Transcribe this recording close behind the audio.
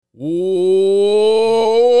Welcome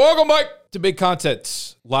back to Big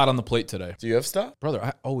Content. A lot on the plate today. Do you have stuff? Brother,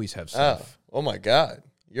 I always have stuff. Oh my God.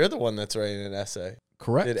 You're the one that's writing an essay.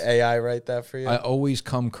 Correct. Did AI write that for you? I always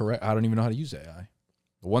come correct. I don't even know how to use AI.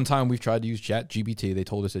 The one time we've tried to use ChatGPT, they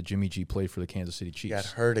told us that Jimmy G played for the Kansas City Chiefs. Got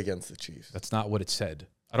hurt against the Chiefs. That's not what it said.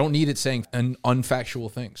 I don't need it saying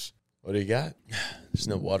unfactual things. What do you got? There's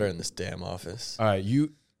no water in this damn office. All right,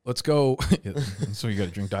 let's go. So you got to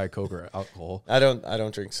drink Diet Coke or alcohol. I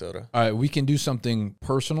don't drink soda. All right, we can do something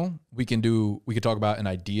personal. We could talk about an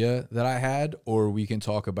idea that I had, or we can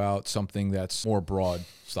talk about something that's more broad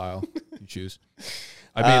style. You choose.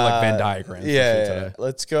 I made like Venn diagrams. Yeah.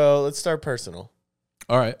 Let's go. Let's start personal.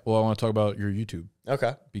 All right. Well, I want to talk about your YouTube.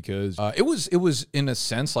 Okay. Because it was in a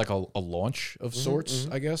sense like a launch of sorts,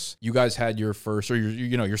 I guess. You guys had your first, or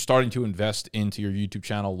you're starting to invest into your YouTube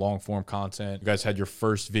channel, long form content. You guys had your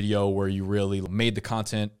first video where you really made the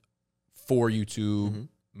content for YouTube,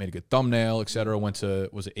 made a good thumbnail, etc. Went to,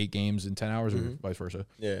 was it 8 games in 10 hours or vice versa?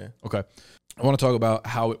 Yeah. Okay. I want to talk about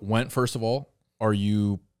how it went. First of all, are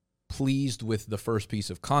you pleased with the first piece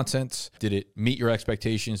of content? Did it meet your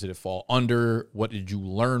expectations? Did it fall under? What did you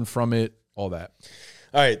learn from it? All that.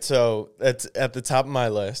 All right, so that's at the top of my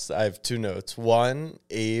list. I have 2 notes. One,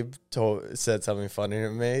 Abe said something funny to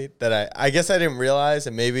me that I guess I didn't realize,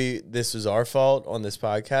 and maybe this was our fault on this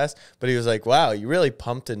podcast, but he was like, wow, you really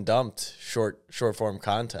pumped and dumped short form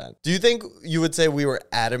content. Do you think you would say we were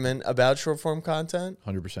adamant about short form content?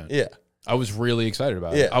 100%. Yeah. I was really excited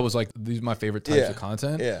about it. I was like, these are my favorite types of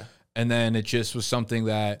content. Yeah. And then it just was something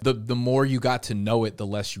that the more you got to know it, the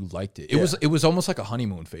less you liked it. It was almost like a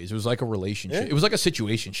honeymoon phase. It was like a relationship. It was like a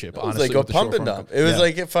situationship, honestly. It was like a pump and dump. It was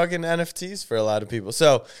like a fucking NFTs for a lot of people.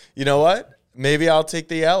 So, you know what? Maybe I'll take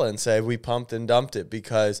the L and say we pumped and dumped it,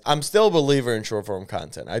 because I'm still a believer in short form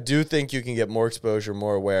content. I do think you can get more exposure,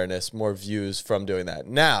 more awareness, more views from doing that.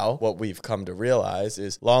 Now, what we've come to realize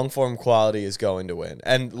is long form quality is going to win.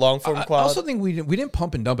 And long form quality. I also think we didn't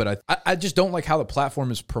pump and dump it. I just don't like how the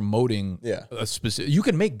platform is promoting a specific. You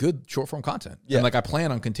can make good short form content. Yeah. And like I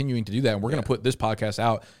plan on continuing to do that. And we're going to put this podcast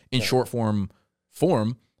out in short form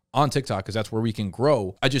on TikTok, because that's where we can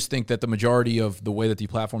grow. I just think that the majority of the way that the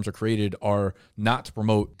platforms are created are not to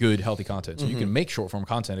promote good, healthy content. So you can make short form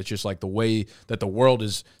content. It's just like the way that the world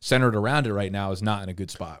is centered around it right now is not in a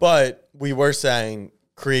good spot. But we were saying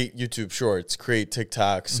create YouTube shorts, create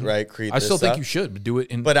TikToks, right? I still think you should do it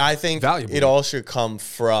but I think valuable. It all should come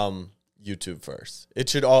from YouTube first. It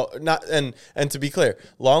should all not, and to be clear,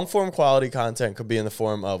 long form quality content could be in the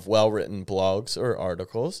form of well-written blogs or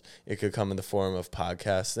articles. It could come in the form of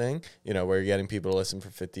podcasting, where you're getting people to listen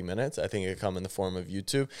for 50 minutes. I think it could come in the form of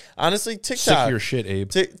YouTube. Honestly, TikTok. Sick of your shit,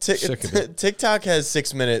 Abe. Sick of it. TikTok has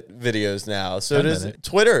 6-minute videos now. So does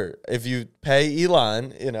Twitter. If you pay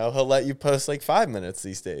Elon, he'll let you post like 5 minutes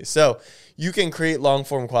these days. So you can create long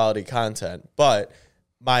form quality content, but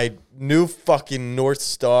my new fucking North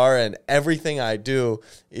Star and everything I do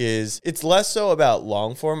is it's less so about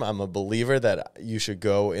long form. I'm a believer that you should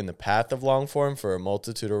go in the path of long form for a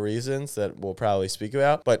multitude of reasons that we'll probably speak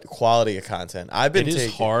about, but quality of content. It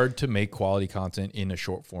is hard to make quality content in a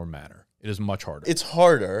short form manner. It is much harder. It's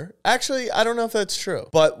harder. Actually, I don't know if that's true.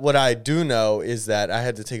 But what I do know is that I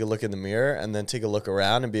had to take a look in the mirror and then take a look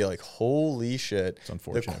around and be like, holy shit, it's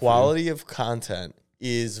unfortunate. The quality of content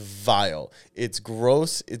is vile. It's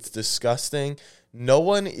gross. It's disgusting. No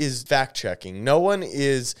one is fact checking. No one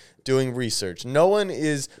is doing research. No one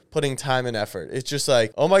is putting time and effort. It's just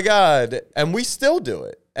like, oh my God. And we still do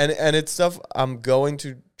it. And it's stuff I'm going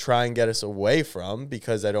to try and get us away from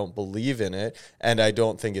because I don't believe in it and I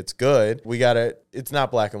don't think it's good. It's not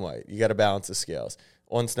black and white. You got to balance the scales.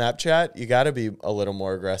 On Snapchat, you got to be a little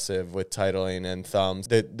more aggressive with titling and thumbs,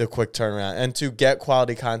 the quick turnaround. And to get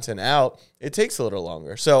quality content out, it takes a little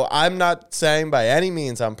longer. So I'm not saying by any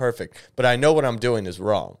means I'm perfect, but I know what I'm doing is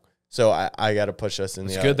wrong. So I got to push us in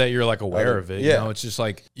the It's good that you're like aware of it. Yeah. It's just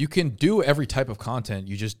like you can do every type of content.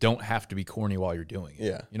 You just don't have to be corny while you're doing it.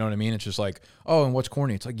 Yeah. You know what I mean? It's just like, oh, and what's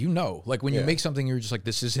corny? It's like, like when you make something, you're just like,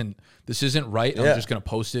 this isn't right. I'm just going to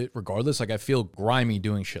post it regardless. Like I feel grimy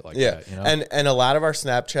doing shit like that. And a lot of our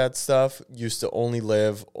Snapchat stuff used to only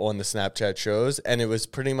live on the Snapchat shows. And it was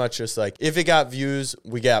pretty much just like, if it got views,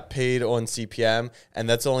 we got paid on CPM and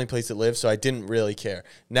that's the only place it lived. So I didn't really care.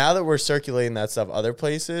 Now that we're circulating that stuff other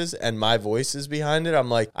places, and my voice is behind it,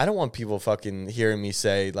 I'm like, I don't want people fucking hearing me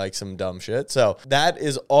say like some dumb shit. So that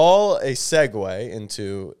is all a segue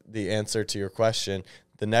into the answer to your question.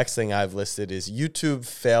 The next thing I've listed is YouTube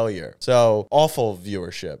failure. So awful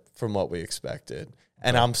viewership from what we expected.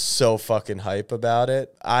 And I'm so fucking hype about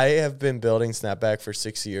it. I have been building Snapback for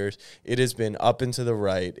 6 years. It has been up and to the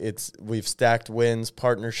right. We've stacked wins,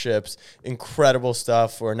 partnerships, incredible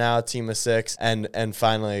stuff. We're now a team of 6. And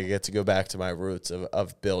finally I get to go back to my roots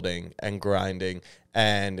of building and grinding.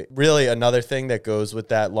 And really another thing that goes with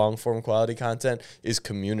that long form quality content is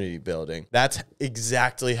community building. That's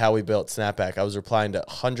exactly how we built Snapback. I was replying to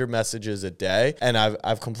 100 messages a day, and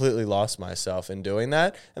I've completely lost myself in doing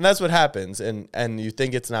that. And that's what happens. And you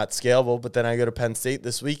think it's not scalable, but then I go to Penn State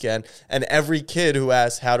this weekend, and every kid who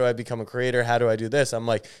asks, how do I become a creator? How do I do this? I'm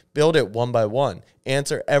like, build it one by one.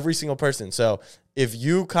 Answer every single person. So if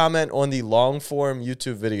you comment on the long form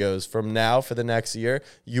YouTube videos from now for the next year,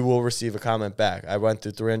 you will receive a comment back. I went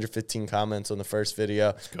through 315 comments on the first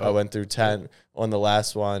video. I went through 10 on the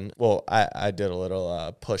last one. Well, I did a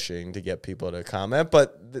little pushing to get people to comment,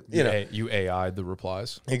 but you AI'd the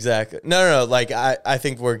replies. Exactly. No. Like I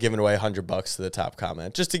think we're giving away $100 to the top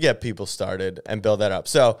comment just to get people started and build that up.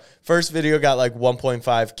 So first video got like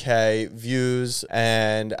 1.5K views,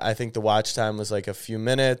 and I think the watch time was like a few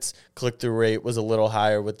minutes. Click-through rate was a little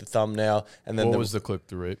higher with the thumbnail. And then what was the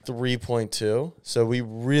click-through rate? 3.2. So we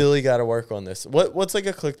really got to work on this. What's like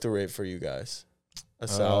a click-through rate for you guys? A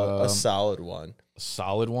solid one. A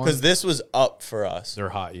solid one? Because this was up for us. They're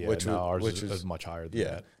hot, yeah. Ours is much higher than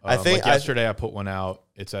that. I think yesterday I put one out.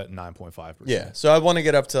 It's at 9.5%. Yeah, so I want to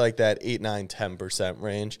get up to like that 8, 9, 10%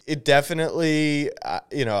 range. It definitely,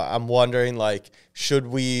 I'm wondering, like, should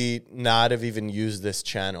we not have even used this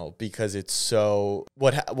channel? Because it's so,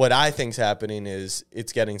 what I think's happening is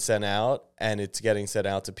it's getting sent out, and it's getting sent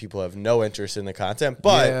out to people who have no interest in the content.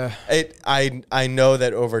 But I know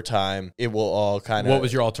that over time, it will all kind of. What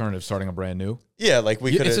was your alternative, starting a brand new? Yeah, like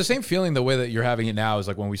we could. It's the same feeling the way that you're having it now is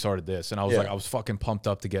like when we started this, and I was I was fucking pumped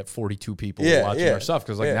up to get 42 people watching our stuff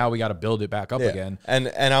because now we got to build it back up again. And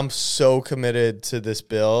I'm so committed to this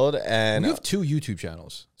build. And we have 2 YouTube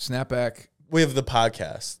channels. Snapback. We have the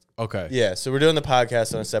podcast. Okay. Yeah, so we're doing the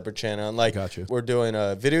podcast on a separate channel. And like, we're doing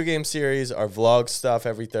a video game series, our vlog stuff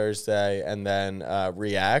every Thursday, and then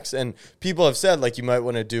reacts. And people have said, like, you might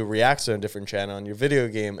want to do reacts on a different channel on your video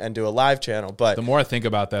game and do a live channel. But the more I think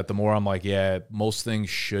about that, the more I'm like, yeah, most things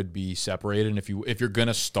should be separated. And if you're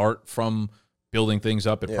gonna start from building things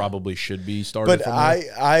up, it probably should be started. But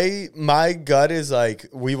from my gut is like,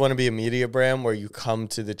 we want to be a media brand where you come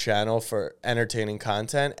to the channel for entertaining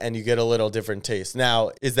content and you get a little different taste.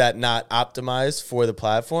 Now, is that not optimized for the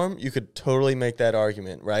platform? You could totally make that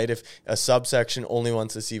argument, right? If a subsection only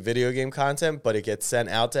wants to see video game content, but it gets sent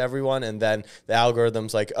out to everyone, and then the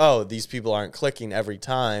algorithm's like, oh, these people aren't clicking every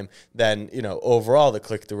time, then, overall the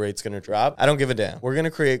click-through rate's going to drop. I don't give a damn. We're going to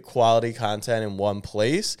create quality content in one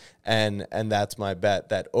place, and that's my bet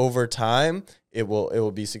that over time it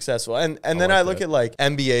will be successful. And then I look at like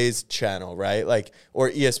NBA's channel, right? Like,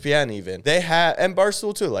 or ESPN even. They have, and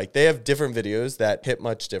Barstool too, like they have different videos that hit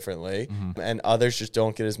much differently, and others just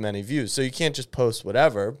don't get as many views. So you can't just post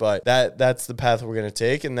whatever, but that's the path we're going to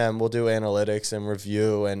take. And then we'll do analytics and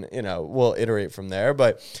review, and we'll iterate from there.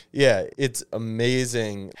 But yeah, it's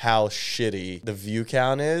amazing how shitty the view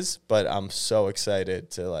count is, but I'm so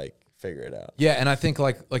excited to like figure it out. Yeah, and I think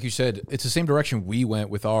like you said, it's the same direction we went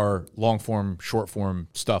with our long form, short form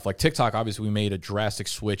stuff. Like TikTok, obviously we made a drastic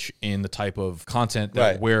switch in the type of content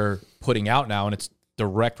that we're putting out now, and it's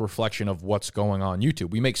direct reflection of what's going on YouTube.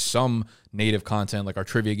 We make some native content like our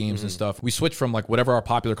trivia games and stuff. We switched from like whatever our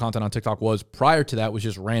popular content on TikTok was. Prior to that was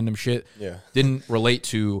just random shit. Yeah. Didn't relate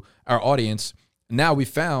to our audience. Now we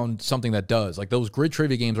found something that does. Like those grid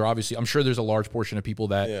trivia games are obviously, I'm sure there's a large portion of people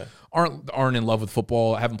that aren't in love with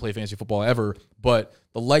football, haven't played fantasy football ever, but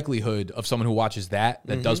the likelihood of someone who watches that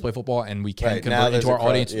does play football and we can convert into our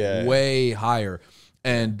audience way higher.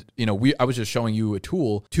 And I was just showing you a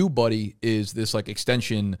tool. TubeBuddy is this like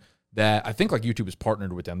extension that I think like YouTube is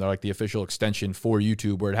partnered with them. They're like the official extension for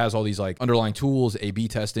YouTube, where it has all these like underlying tools, A/B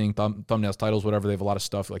testing, thumbnails, titles, whatever. They have a lot of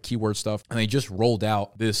stuff like keyword stuff. And they just rolled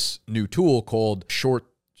out this new tool called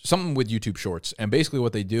something with YouTube Shorts. And basically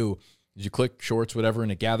what they do is you click Shorts, whatever,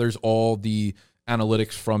 and it gathers all the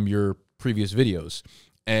analytics from your previous videos.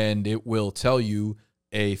 And it will tell you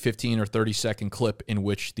a 15 or 30 second clip in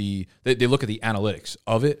which they look at the analytics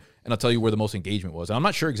of it, and I'll tell you where the most engagement was. And I'm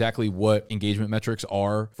not sure exactly what engagement metrics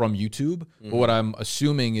are from YouTube, but what I'm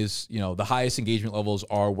assuming is, the highest engagement levels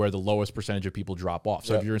are where the lowest percentage of people drop off.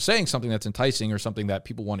 So if you're saying something that's enticing or something that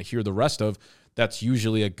people want to hear the rest of, that's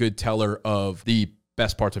usually a good teller of the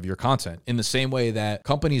best parts of your content. In the same way that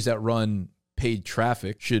companies that run paid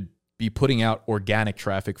traffic should be putting out organic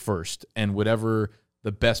traffic first, and whatever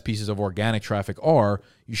the best pieces of organic traffic are,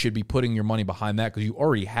 you should be putting your money behind that because you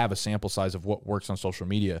already have a sample size of what works on social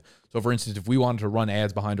media. So for instance, if we wanted to run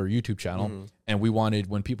ads behind our YouTube channel and we wanted,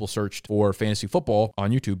 when people searched for fantasy football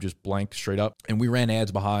on YouTube, just blank straight up, and we ran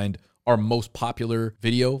ads behind our most popular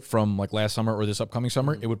video from like last summer or this upcoming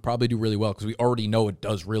summer, it would probably do really well because we already know it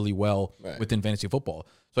does really well within fantasy football.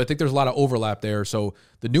 So I think there's a lot of overlap there. So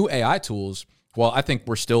the new AI tools, well, I think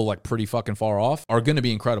we're still like pretty fucking far off, are going to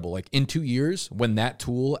be incredible. Like in 2 years, when that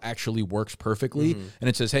tool actually works perfectly and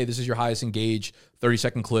it says, hey, this is your highest engaged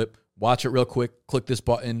 30-second clip, watch it real quick, click this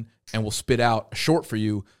button, and we'll spit out a short for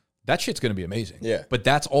you. That shit's going to be amazing. Yeah. But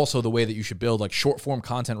that's also the way that you should build. Like short form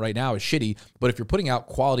content right now is shitty. But if you're putting out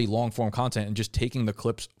quality long form content and just taking the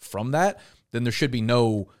clips from that, then there should be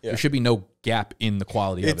no gap in the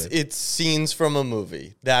quality of it. It's scenes from a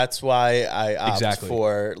movie. That's why I opt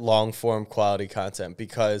for long form quality content,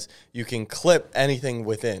 because you can clip anything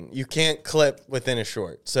within. You can't clip within a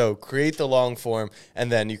short. So create the long form,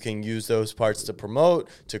 and then you can use those parts to promote,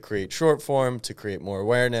 to create short form, to create more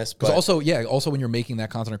awareness. But also when you're making that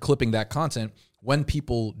content or clipping that content, when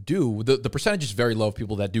people do, the percentage is very low of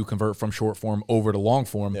people that do convert from short form over to long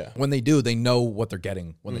form. Yeah. When they do, they know what they're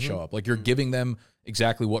getting when they show up. Like you're giving them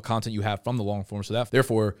exactly what content you have from the long form. So that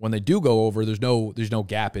therefore, when they do go over, there's no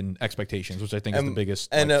gap in expectations, which I think is the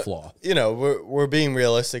biggest flaw. You know, we're being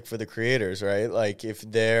realistic for the creators, right? Like if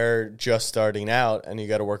they're just starting out and you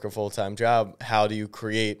got to work a full-time job, how do you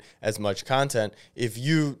create as much content? If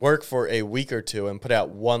you work for a week or two and put out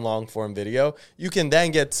one long form video, you can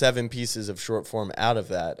then get 7 pieces of short form out of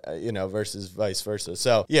that, versus vice versa.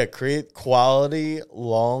 So yeah, create quality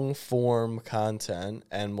long form content.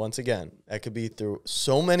 And once again, that could be through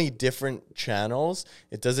so many different channels.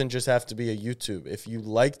 It doesn't just have to be a YouTube. If you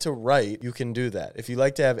like to write, you can do that. If you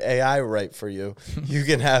like to have AI write for you, you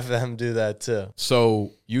can have them do that too.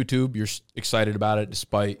 So YouTube, you're excited about it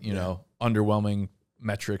despite, underwhelming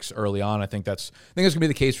metrics early on. I think that's going to be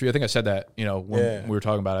the case for you. I think I said that, when we were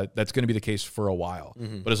talking about it, that's going to be the case for a while.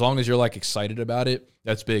 But as long as you're like excited about it,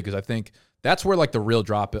 that's big, because I think that's where like the real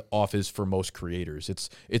drop off is for most creators.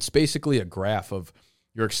 It's basically a graph of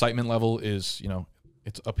your excitement level is,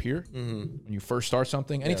 it's up here when you first start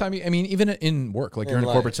something. Anytime even in work, like you're in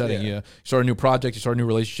a corporate setting, you start a new project, you start a new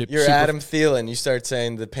relationship. You're Adam Thielen. You start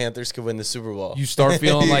saying the Panthers could win the Super Bowl. You start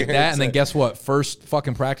feeling like that, and then guess what? First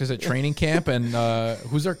fucking practice at training camp, and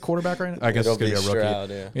who's their quarterback right now? I guess it's going to be a rookie.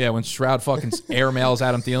 Stroud, yeah, when Stroud fucking airmails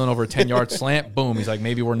Adam Thielen over a 10-yard slant, boom, he's like,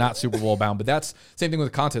 maybe we're not Super Bowl bound. But that's same thing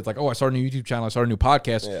with content. It's like, oh, I started a new YouTube channel, I started a new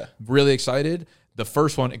podcast, really excited. The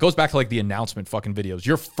first one, it goes back to like the announcement fucking videos.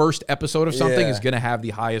 Your first episode of something is going to have the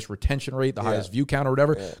highest retention rate, the highest view count or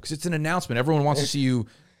whatever, because it's an announcement. Everyone wants to see you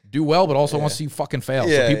do well, but also wants to see you fucking fail.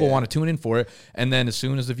 So people want to tune in for it. And then as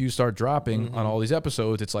soon as the views start dropping on all these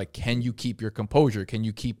episodes, it's like, can you keep your composure? Can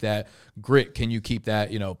you keep that grit? Can you keep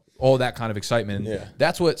that, all that kind of excitement? And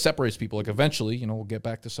that's what separates people. Like eventually, we'll get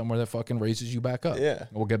back to somewhere that fucking raises you back up. Yeah.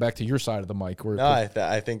 We'll get back to your side of the mic.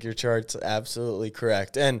 I think your chart's absolutely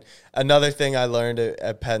correct. And another thing I learned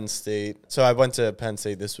at Penn State. So I went to Penn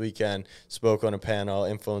State this weekend, spoke on a panel,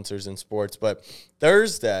 influencers in sports. But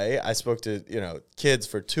Thursday, I spoke to, kids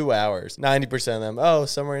for 2 hours. 90% of them,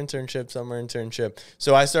 summer internship.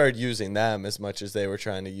 So I started using them as much as they were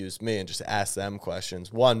trying to use me and just ask them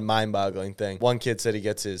questions. One mind-boggling thing. One kid said he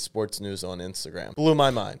gets his sports news on Instagram. Blew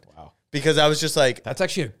my mind. Wow. Because I was just like... That's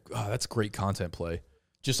actually that's great content play.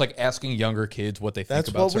 Just like asking younger kids what they think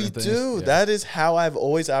about certain things. That's what we do. Yeah. That is how I've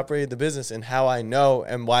always operated the business and how I know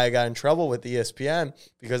and why I got in trouble with ESPN,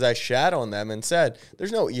 because I shat on them and said,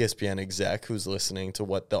 there's no ESPN exec who's listening to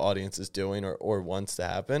what the audience is doing or wants to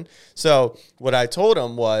happen. So what I told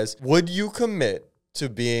them was, would you commit to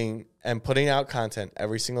being and putting out content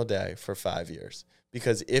every single day for 5 years?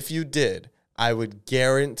 Because if you did, I would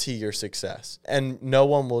guarantee your success. And no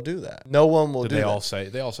one will do that. No one will do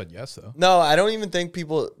that. They all said yes, though. No, I don't even think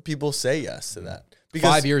people say yes to that.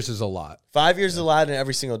 Because 5 years is a lot. 5 years is a lot, and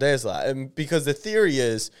every single day is a lot. And because the theory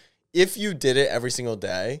is, if you did it every single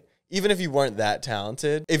day, even if you weren't that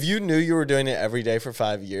talented, if you knew you were doing it every day for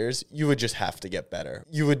 5 years, you would just have to get better.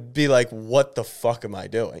 You would be like, what the fuck am I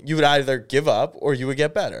doing? You would either give up or you would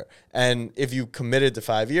get better. And if you committed to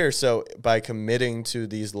 5 years, so by committing to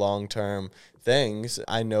these long-term things,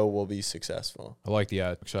 I know we'll be successful. I like the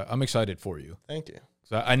ad. I'm excited for you. Thank you.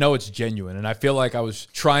 I know it's genuine, and I feel like I was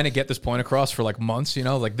trying to get this point across for like months,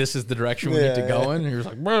 like this is the direction we need to go in, and you're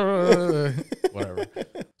just like, whatever.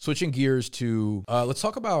 Switching gears to let's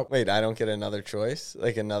talk about. Wait, I don't get another choice,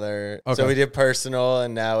 like another. Okay. So we did personal,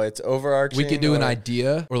 and now it's overarching. We could do an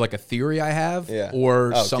idea or like a theory I have,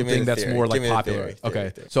 or something that's more like popular.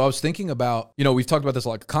 Okay. So I was thinking about, we've talked about this a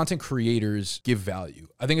lot. Content creators give value.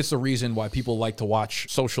 I think it's the reason why people like to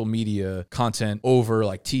watch social media content over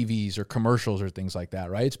like TVs or commercials or things like that,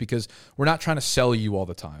 right? It's because we're not trying to sell you all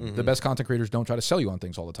the time. Mm-hmm. The best content creators don't try to sell you on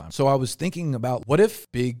things all the time. So I was thinking about, what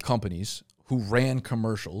if big companies who ran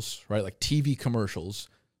commercials, right, like TV commercials,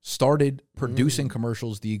 started producing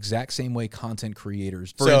commercials the exact same way content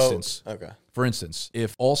creators. For instance,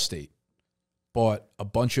 if Allstate bought a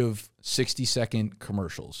bunch of 60-second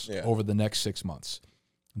commercials over the next 6 months,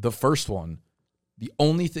 the first one, the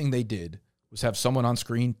only thing they did was have someone on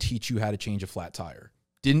screen teach you how to change a flat tire.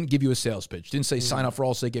 Didn't give you a sales pitch. Didn't say sign up for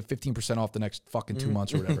Allstate, get 15% off the next fucking 2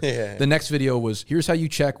 months or whatever. The next video was, here's how you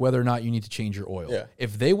check whether or not you need to change your oil. Yeah.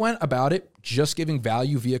 If they went about it just giving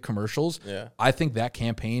value via commercials, I think that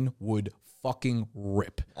campaign would fucking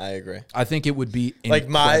rip. I agree. I think it would be like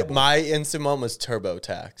my instant moment was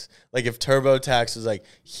TurboTax. Like if TurboTax was like,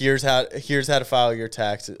 here's how to file your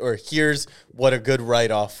taxes, or here's what a good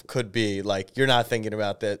write-off could be. Like, you're not thinking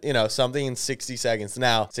about that, something in 60 seconds.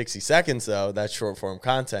 Now, 60 seconds though, that's short form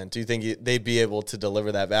content. Do you think they'd be able to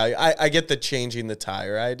deliver that value? I get the changing the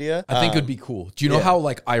tire idea. I think it would be cool. Do you know how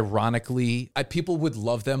like ironically, people would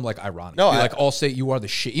love them like ironically? No, like Allstate, you are the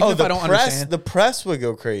shit. Even if I don't understand. The press would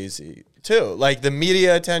go crazy too. Like the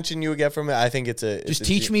media attention you would get from it. I think it's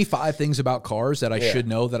teach me 5 things about cars that I should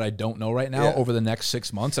know that I don't know right now over the next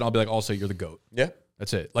 6 months, and I'll be like, Allstate, you're the GOAT. Yeah.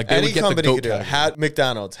 That's it. Like they any would get company the could do it.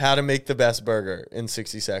 McDonald's, how to make the best burger in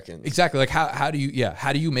 60 seconds. Exactly. Like how do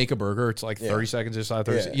you make a burger? It's like 30 seconds inside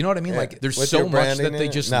 30 You know what I mean? Like there's so much that they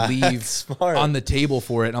just leave on the table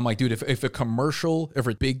for it. And I'm like, dude, if a commercial, if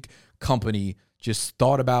a big company just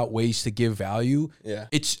thought about ways to give value,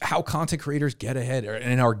 it's how content creators get ahead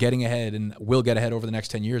and are getting ahead and will get ahead over the next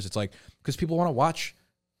 10 years. It's like, because people want to watch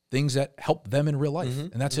things that help them in real life.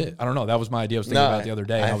 And that's it. I don't know. That was my idea. I was thinking about it the other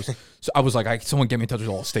day. I was like, someone get me in touch with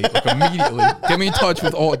Allstate. Like immediately. Get me in touch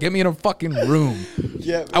with get me in a fucking room.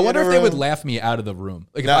 I wonder if they would laugh me out of the room.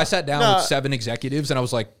 Like if I sat down with 7 executives and I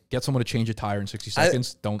was like, get someone to change a tire in 60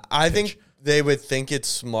 seconds, I think they would think it's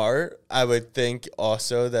smart. I would think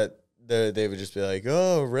also that they would just be like,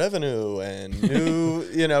 oh, revenue and new,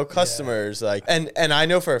 customers. Like, and I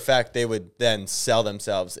know for a fact they would then sell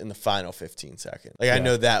themselves in the final 15 seconds. Like I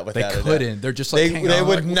know that without they couldn't. They're just like they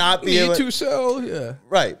would not be able to sell. Yeah,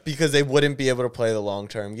 right, because they wouldn't be able to play the long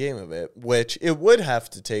term game of it, which it would have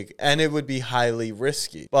to take, and it would be highly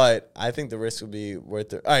risky. But I think the risk would be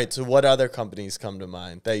worth it. All right, so what other companies come to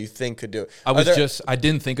mind that you think could do it? I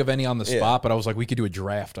didn't think of any on the spot, but I was like, we could do a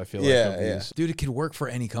draft. I feel like dude, it could work for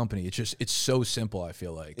any company. It's so simple. I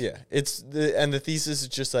feel like the thesis is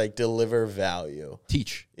just like deliver value.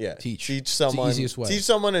 Teach someone. It's the easiest way. Teach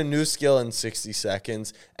someone a new skill in 60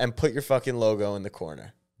 seconds and put your fucking logo in the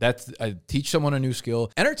corner. That's teach someone a new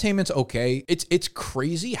skill. Entertainment's okay. It's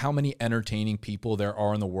crazy how many entertaining people there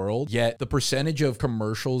are in the world. Yet the percentage of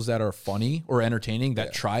commercials that are funny or entertaining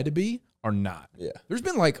that try to be are not. Yeah. There's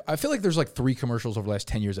been I feel like there's 3 commercials over the last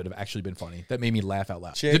 10 years that have actually been funny that made me laugh out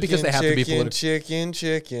loud. Chicken, because they have to be political.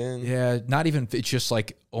 Chicken. Yeah, not even, it's just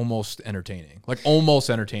almost entertaining.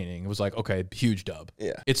 Almost entertaining. It was okay, huge dub.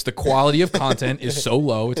 Yeah. It's the quality of content is so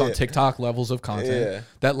low. It's on TikTok levels of content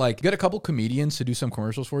that get a couple comedians to do some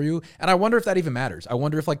commercials for you. And I wonder if that even matters. I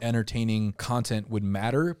wonder if entertaining content would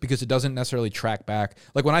matter because it doesn't necessarily track back.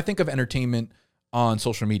 When I think of entertainment on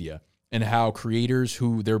social media, and how creators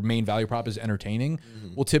who their main value prop is entertaining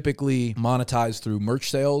will typically monetize through merch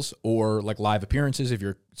sales or live appearances. If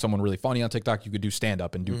you're someone really funny on TikTok, you could do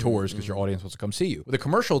stand-up and do tours because your audience wants to come see you. With a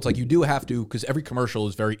commercial, it's you do have to, because every commercial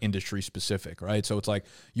is very industry specific, right? So it's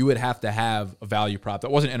you would have to have a value prop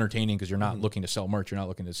that wasn't entertaining because you're not looking to sell merch, you're not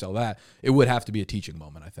looking to sell that. It would have to be a teaching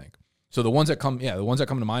moment, I think. So the ones that come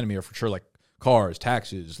to mind to me are for sure cars,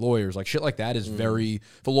 taxes, lawyers, shit like that is very,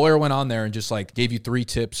 if a lawyer went on there and just gave you 3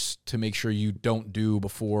 tips to make sure you don't do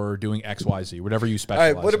before doing X, Y, Z, whatever you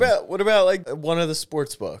specialize in. All right, what about one of the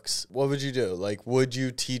sports books? What would you do? Would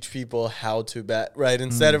you teach people how to bet, right?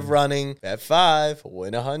 Instead of running, bet 5,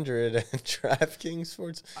 win 100 and DraftKings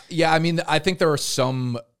Sports. Yeah, I mean, I think there are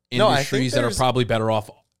some industries that are probably better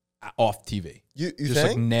off TV. You just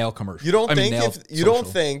think? Nail commercials. You don't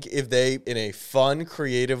think if they, in a fun,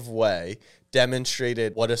 creative way,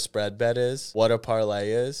 demonstrated what a spread bet is, what a parlay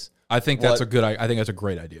is. I think that's a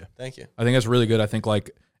great idea. Thank you. I think that's really good. I think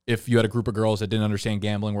if you had a group of girls that didn't understand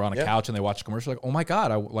gambling, were on a couch and they watched a commercial, oh my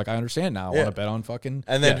God, I understand now. I want to bet on fucking.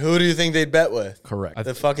 And then who do you think they'd bet with? Correct.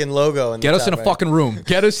 The fucking logo. Get us in a fucking room.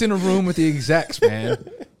 Get us in a room with the execs, man.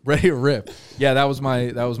 Ready to rip. Yeah, that was my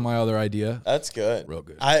other idea. That's good. Real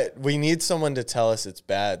good. We need someone to tell us it's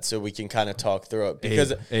bad so we can kind of talk through it.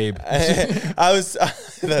 Because Abe.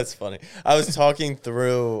 That's funny. I was talking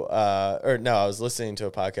through, I was listening to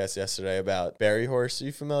a podcast yesterday about Barry Horse. Are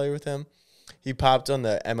you familiar with him? He popped on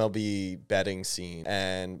the MLB betting scene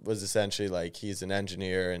and was essentially like, he's an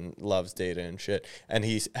engineer and loves data and shit. And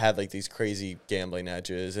he's had like these crazy gambling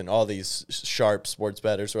edges, and all these sharp sports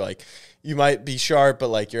bettors were like, you might be sharp, but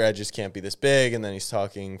like your edges can't be this big. And then he's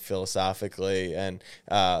talking philosophically. And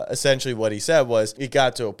essentially what he said was, it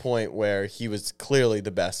got to a point where he was clearly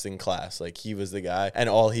the best in class. Like he was the guy. And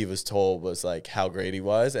all he was told was like how great he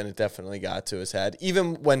was. And it definitely got to his head.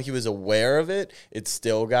 Even when he was aware of it, it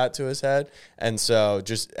still got to his head. And so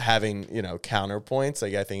just having, counterpoints,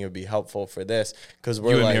 like I think it would be helpful for this, because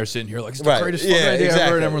we're you and me are sitting here like, it's the greatest fucking idea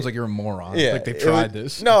ever. And everyone's like, you're a moron. Yeah, like they've tried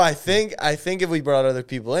this. No, I think if we brought other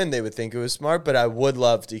people in, they would think it was smart, but I would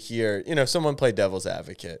love to hear, someone play devil's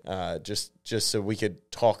advocate, just so we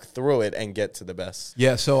could talk through it and get to the best.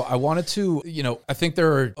 Yeah, so I wanted to, I think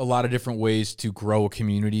there are a lot of different ways to grow a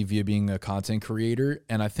community via being a content creator.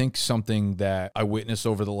 And I think something that I witnessed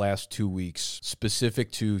over the last 2 weeks,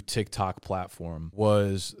 specific to TikTok platform,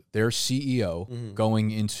 was their CEO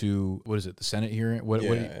going into, what is it, the Senate hearing?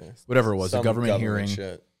 Whatever it was, the government hearing.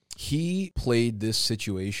 Shit. He played this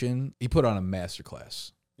situation. He put on a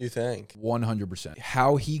masterclass. You think? 100%.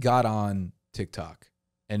 How he got on TikTok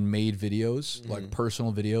and made videos, like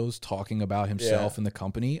personal videos, talking about himself and the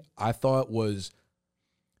company, I thought was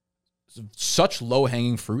such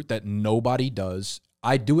low-hanging fruit that nobody does.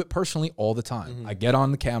 I do it personally all the time. I get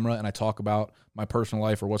on the camera and I talk about my personal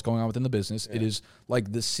life or what's going on within the business. It is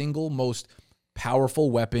like the single most powerful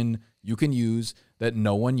weapon you can use that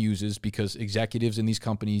no one uses, because executives in these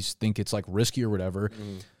companies think it's like risky or whatever.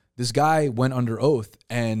 This guy went under oath,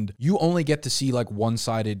 and you only get to see like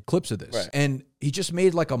one-sided clips of this. Right. And he just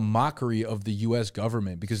made like a mockery of the U.S.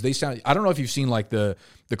 government, because they sound, I don't know if you've seen like the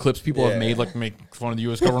clips people have made, like make fun of the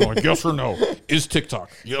U.S. government, like, yes or no, is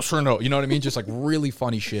TikTok, yes or no, you know what I mean? Just like really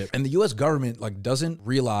funny shit. And the U.S. government like doesn't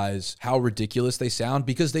realize how ridiculous they sound,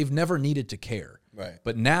 because they've never needed to care. Right.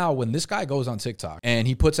 But now when this guy goes on TikTok and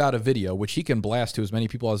he puts out a video, which he can blast to as many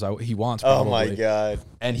people as he wants, probably. Oh my God.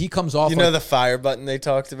 And he comes off, the fire button they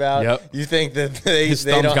talked about? Yep. You think that his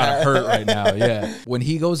thumb's got to hurt right now. Yeah. When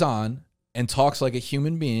he goes on and talks like a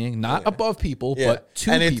human being, not above people, but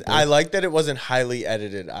to people. I like that it wasn't highly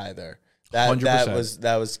edited either. That 100%.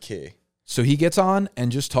 That was key. So he gets on and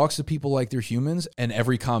just talks to people like they're humans, and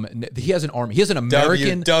every comment, he has an army. He has an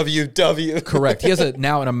American... WWW. Correct. He has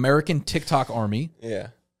now an American TikTok army. Yeah.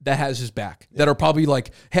 That has his back. That are probably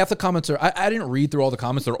like, half the comments are... I didn't read through all the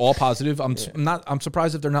comments. They're all positive. I'm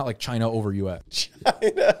surprised if they're not like China over US.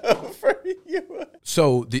 China over US.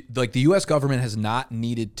 So the U.S. government has not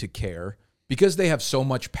needed to care, because they have so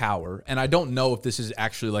much power. And I don't know if this is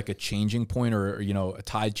actually like a changing point or a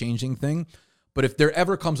tide changing thing. But if there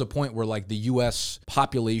ever comes a point where like the U.S.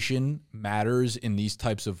 population matters in these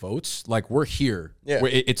types of votes, like we're here. Yeah.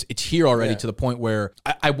 It's here already to the point where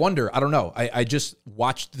I wonder, I don't know. I just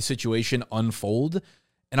watched the situation unfold,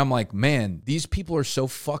 and I'm like, man, these people are so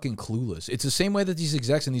fucking clueless. It's the same way that these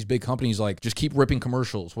execs in these big companies like just keep ripping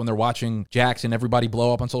commercials when they're watching Jax and everybody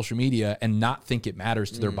blow up on social media and not think it matters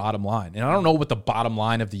to their bottom line. And I don't know what the bottom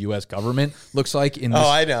line of the U.S. government looks like in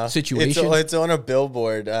this situation. It's on a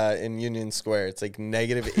billboard in Union Square. It's like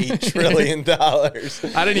 -$8 trillion.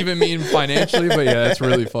 I didn't even mean financially, but yeah, that's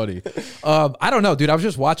really funny. I don't know, dude. I was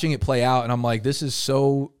just watching it play out, and I'm like, this is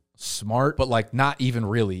so smart, but like not even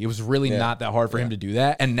really. It was really not that hard for him to do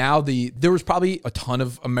that. And now there was probably a ton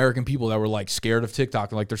of American people that were like scared of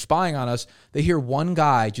TikTok and like they're spying on us. They hear one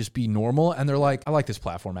guy just be normal and they're like, I like this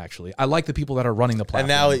platform actually. I like the people that are running the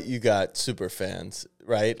platform. And now you got super fans,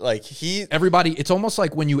 right? Like everybody, it's almost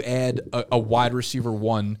like when you add a wide receiver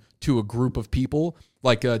one to a group of people.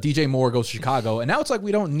 Like DJ Moore goes to Chicago, and now it's like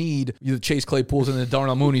we don't need the Chase Claypools and the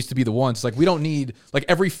Darnell Moonies to be the ones. Like we don't need, like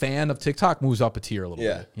every fan of TikTok moves up a tier a little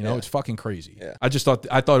bit. It's fucking crazy. Yeah. I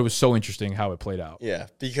thought it was so interesting how it played out. Yeah,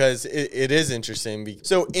 because it is interesting.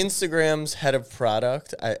 So Instagram's head of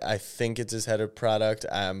product, I think it's his head of product.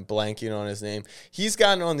 I'm blanking on his name. He's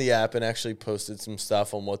gotten on the app and actually posted some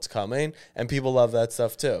stuff on what's coming, and people love that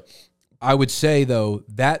stuff too. I would say though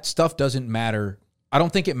that stuff doesn't matter. I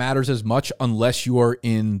don't think it matters as much unless you are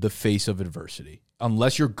in the face of adversity.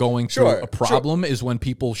 unless you're going through a problem is when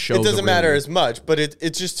people show it doesn't matter as much, but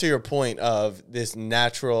it's just to your point of this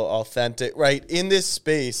natural, authentic, right? In this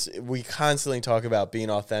space, we constantly talk about being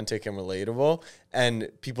authentic and relatable, and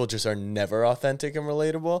people just are never authentic and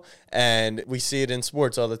relatable. And we see it in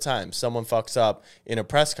sports all the time. Someone fucks up in a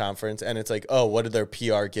press conference and it's like, oh, what did their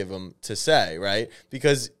PR give them to say, right?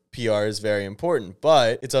 Because PR is very important,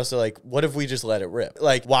 but it's also like, what if we just let it rip?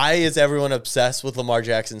 Like, why is everyone obsessed with Lamar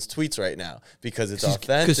Jackson's tweets right now? Because it's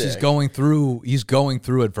authentic. Because he's going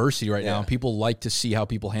through adversity right now, and people like to see how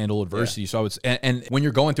people handle adversity. So it's and when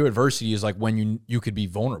you're going through adversity is like when you could be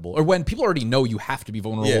vulnerable, or when people already know you have to be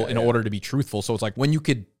vulnerable in order to be truthful. So it's like when you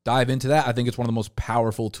could dive into that, I think it's one of the most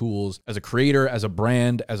powerful tools as a creator, as a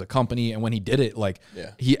brand, as a company. And when he did it, like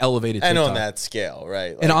he elevated TikTok. And on that scale,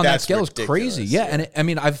 right? Like, and on that scale is crazy. Yeah. And I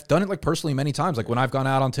mean, I've done it like personally many times. Like when I've gone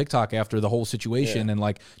out on TikTok after the whole situation and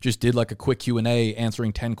like just did like a quick Q&A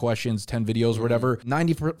answering 10 questions, 10 videos or whatever,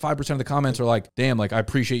 95% of the comments are like, damn, like I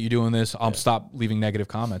appreciate you doing this. I'll stop leaving negative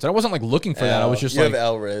comments. And I wasn't like looking for that. I was just you like. You have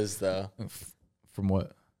L-Riz though. From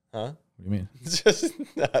what? Huh? What do you mean? Just,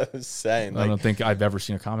 I was saying. I don't think I've ever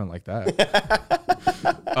seen a comment like that.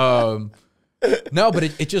 No, but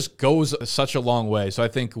it just goes such a long way. So I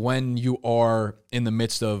think when you are in the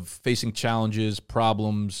midst of facing challenges,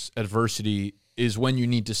 problems, adversity, is when you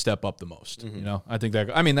need to step up the most. You know, I think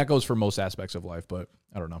that goes for most aspects of life, but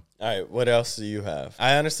I don't know. All right, what else do you have?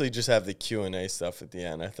 I honestly just have the Q&A stuff at the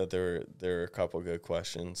end. I thought there were a couple good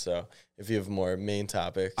questions. So if you have more main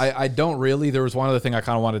topics. I don't really. There was one other thing I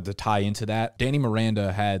kind of wanted to tie into that. Danny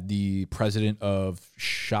Miranda had the president of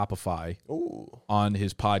Shopify on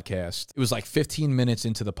his podcast. It was like 15 minutes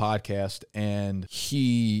into the podcast, and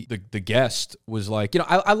the guest was like, you know,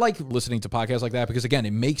 I like listening to podcasts like that because, again,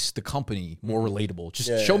 it makes the company more relatable.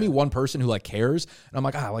 Just show me one person who like cares, and I'm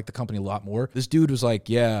like, I like the company a lot more. This dude was like,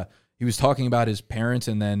 yeah, he was talking about his parents,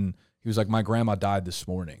 and then he was like, my grandma died this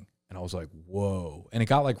morning. And I was like, whoa. And it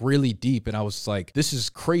got like really deep. And I was like, this is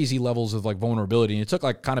crazy levels of like vulnerability. And it took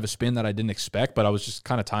like kind of a spin that I didn't expect, but I was just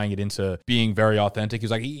kind of tying it into being very authentic. He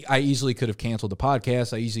was like, I easily could have canceled the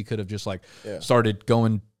podcast. I easily could have just like started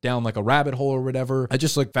going down like a rabbit hole or whatever. I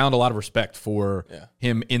just like found a lot of respect for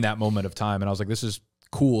him in that moment of time. And I was like, this is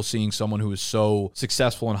cool seeing someone who is so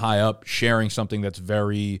successful and high up sharing something that's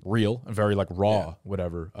very real and very like raw,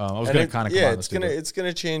 whatever. I was going to kind of it's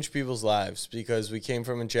gonna change people's lives because we came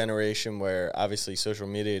from a generation where obviously social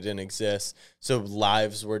media didn't exist, so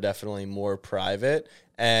lives were definitely more private,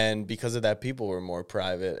 and because of that, people were more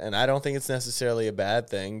private. And I don't think it's necessarily a bad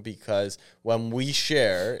thing because when we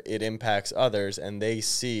share, it impacts others and they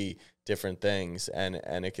see different things and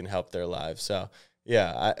it can help their lives. So.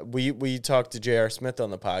 Yeah, we talked to J.R. Smith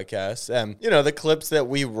on the podcast, and, you know, the clips that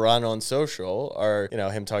we run on social are, you know,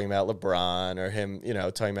 him talking about LeBron or him, you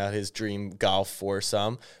know, talking about his dream golf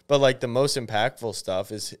foursome. But, like, the most impactful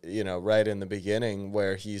stuff is, you know, right in the beginning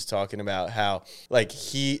where he's talking about how, like,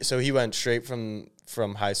 he went straight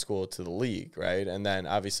from high school to the league, right? And then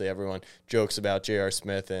obviously everyone jokes about J.R.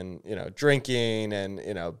 Smith and, you know, drinking and,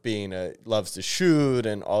 you know, loves to shoot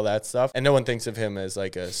and all that stuff. And no one thinks of him as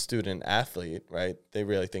like a student athlete, right? They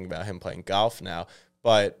really think about him playing golf now.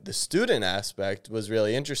 But the student aspect was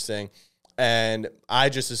really interesting. And I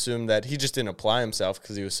just assumed that he just didn't apply himself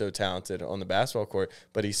because he was so talented on the basketball court.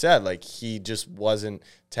 But he said, like, he just wasn't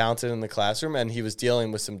talented in the classroom and he was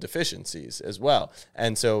dealing with some deficiencies as well.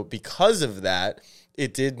 And so because of that,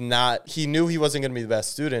 he knew he wasn't going to be the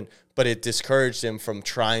best student, but it discouraged him from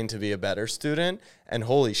trying to be a better student. And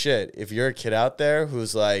holy shit, if you're a kid out there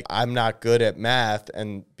who's like, I'm not good at math,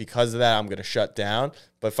 and because of that, I'm going to shut down.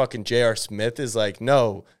 But fucking J.R. Smith is like,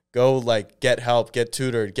 no, go like get help, get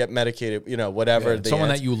tutored, get medicated, you know, whatever. Someone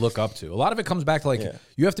that you look up to. A lot of it comes back to like,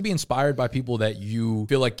 you have to be inspired by people that you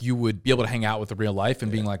feel like you would be able to hang out with in real life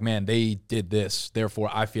and being like, man, they did this, therefore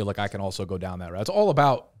I feel like I can also go down that route. It's all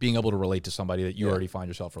about being able to relate to somebody that you already find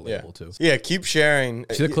yourself relatable to. Yeah, keep sharing.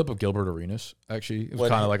 See the clip of Gilbert Arenas, actually? It was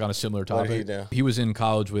kind of like on a similar topic. What did he do? He was in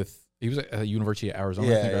college he was at the University of Arizona,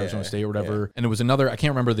 I think, Arizona State or whatever. And it was another, I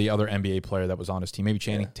can't remember the other NBA player that was on his team. Maybe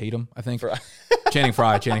Channing Tatum, I think. Channing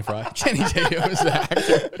Frye. Channing Tatum is the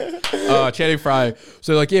actor. Channing Frye.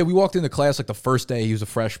 So, like, we walked into class, like, the first day. He was a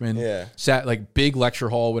freshman. Yeah. Sat, like, big lecture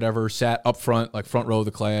hall, whatever. Sat up front, like, front row of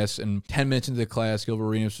the class. And 10 minutes into the class, Gilbert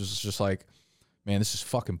Arenas was just like, man, this is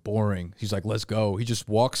fucking boring. He's like, let's go. He just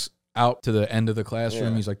walks out to the end of the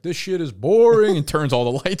classroom. He's like, this shit is boring, and turns all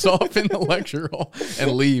the lights off in the lecture hall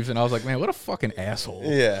and leaves. And I was like, man, what a fucking asshole.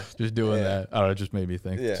 Yeah. Just doing that. I don't know, it just made me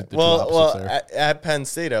think. Yeah. Well, at Penn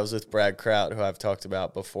State, I was with Brad Kraut, who I've talked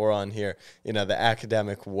about before on here, you know, the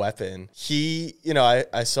academic weapon. He, you know,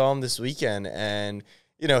 I saw him this weekend, and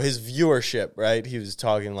his viewership, right? He was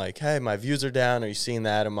talking like, hey, my views are down. Are you seeing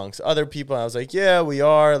that amongst other people? And I was like, yeah, we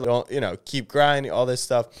are. Don't, keep grinding, all this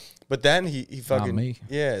stuff. But then he fucking,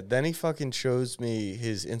 then he fucking shows me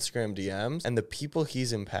his Instagram DMs and the people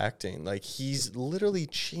he's impacting. Like, he's literally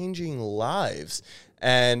changing lives.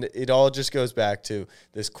 And it all just goes back to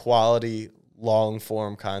this quality, long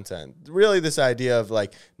form content. Really this idea of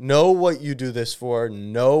like, know what you do this for,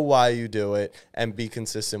 know why you do it, and be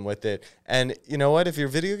consistent with it. And you know what? If your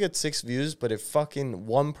video gets 6 views, but if fucking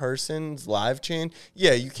one person's live chain,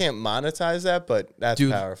 you can't monetize that, but that's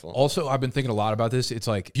powerful. Also, I've been thinking a lot about this. It's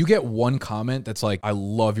like, if you get one comment that's like, I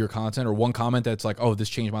love your content, or one comment that's like, oh, this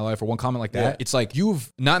changed my life, or one comment like that, it's like,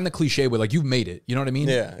 you've, not in the cliche way, like, you've made it. You know what I mean?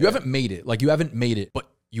 You haven't made it. Like, you haven't made it, but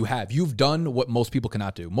you have. You've done what most people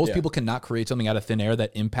cannot do. Most people cannot create something out of thin air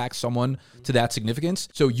that impacts someone to that significance.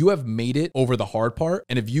 So you have made it over the hard part.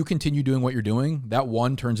 And if you continue doing what you're doing, that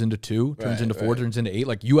 1 turns into 2, turns into 4, turns into 8.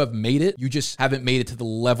 Like, you have made it. You just haven't made it to the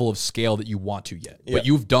level of scale that you want to yet. But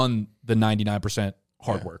you've done the 99%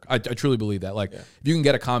 hard work. I truly believe that. Like, if you can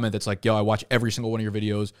get a comment that's like, yo, I watch every single one of your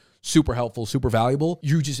videos, super helpful, super valuable,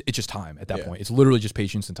 it's just time at that point. It's literally just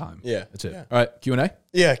patience and time. That's it. All right, Q&A?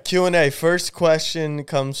 Yeah, Q&A. First question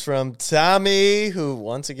comes from Tommy, who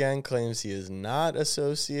once again claims he is not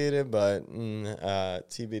associated, but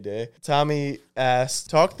TBD. Tommy asked,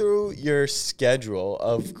 talk through your schedule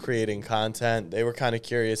of creating content. They were kind of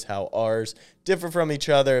curious how ours differ from each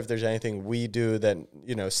other, if there's anything we do that,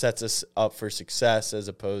 sets us up for success as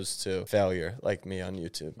opposed to failure, like me on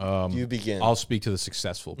YouTube. You begin. I'll speak to the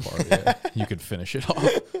successful part. You could finish it off.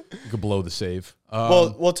 You could blow the save.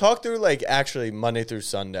 Well, we'll talk through like actually Monday through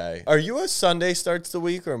Sunday. Are you a Sunday starts the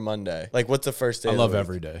week or Monday? Like, what's the first day? I love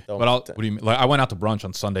every day. But what do you mean? Like, I went out to brunch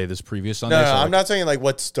on Sunday, this previous Sunday. No, I'm not saying like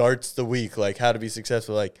what starts the week, like how to be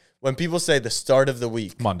successful. Like, when people say the start of the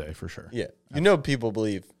week, Monday for sure. Yeah, people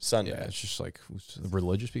believe Sunday. Yeah, it's just like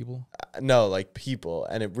religious people. No, like people,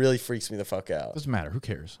 and it really freaks me the fuck out. Doesn't matter. Who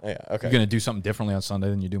cares? Yeah, okay. You're gonna do something differently on Sunday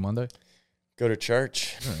than you do Monday? Go to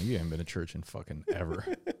church. You haven't been to church in fucking ever.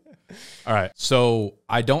 All right, so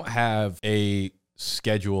I don't have a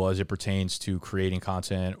schedule as it pertains to creating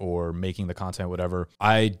content or making the content, whatever.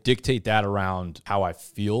 I dictate that around how I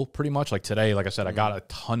feel pretty much. Like today, like I said, I got a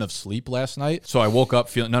ton of sleep last night. So I woke up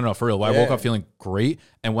feeling, no, for real. I woke up feeling great.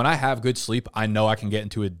 And when I have good sleep, I know I can get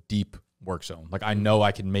into a deep work zone. Like, I know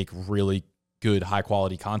I can make really good, high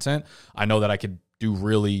quality content. I know that I could do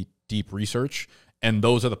really deep research. And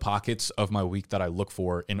those are the pockets of my week that I look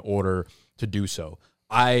for in order to do so.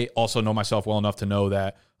 I also know myself well enough to know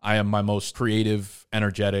that I am my most creative,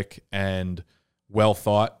 energetic, and well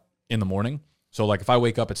thought in the morning. So like, if I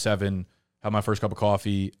wake up at 7, have my first cup of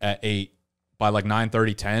coffee at 8, by like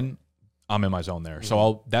 9:30, 10, I'm in my zone there.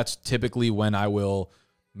 So that's typically when I will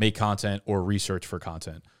make content or research for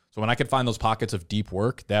content. So when I can find those pockets of deep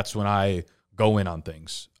work, that's when I go in on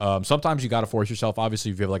things. Sometimes you got to force yourself.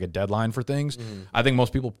 Obviously, if you have like a deadline for things, I think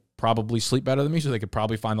most people probably sleep better than me, so they could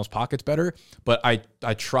probably find those pockets better. But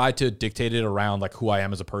I try to dictate it around like who I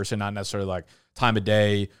am as a person, not necessarily like time of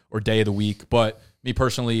day or day of the week. But me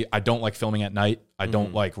personally, I don't like filming at night. I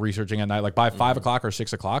don't like researching at night. Like by 5 o'clock or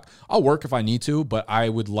 6 o'clock, I'll work if I need to, but I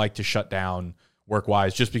would like to shut down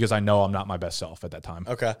work-wise, just because I know I'm not my best self at that time.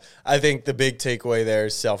 Okay. I think the big takeaway there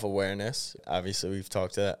is self-awareness. Obviously, we've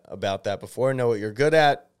talked about that before. Know what you're good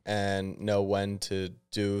at and know when to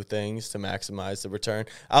do things to maximize the return.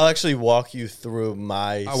 I'll actually walk you through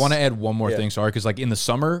my... I want to add one more thing, sorry, because like in the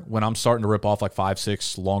summer, when I'm starting to rip off like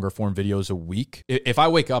 5-6 longer form videos a week, if I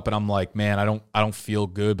wake up and I'm like, man, I don't feel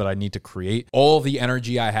good, but I need to create, all the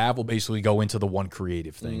energy I have will basically go into the one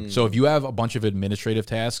creative thing. So if you have a bunch of administrative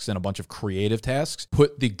tasks and a bunch of creative tasks,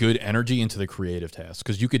 put the good energy into the creative tasks,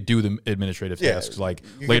 because you could do the administrative tasks like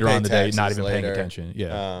later on in the day, not even paying attention.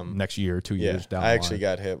 Next year, 2 years down the line. I actually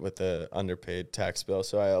got hit with the underpaid tax bill,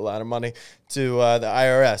 so I owe a lot of money to the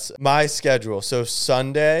IRS. My schedule. So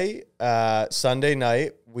Sunday night,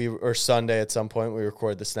 Sunday at some point, we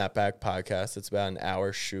record the Snapback podcast. It's about an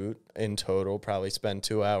hour shoot in total. Probably spend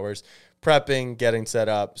 2 hours prepping, getting set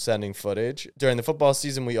up, sending footage. During the football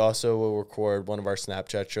season, we also will record one of our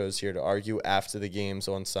Snapchat shows Here to Argue after the games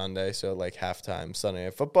on Sunday, so like halftime Sunday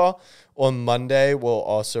Night Football. On Monday, we'll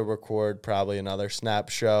also record probably another Snap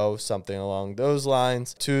show, something along those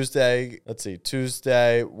lines. Tuesday,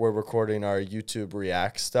 we're recording our YouTube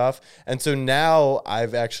React stuff. And so now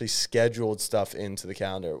I've actually scheduled stuff into the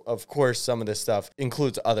calendar. Of course, some of this stuff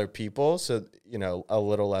includes other people, so a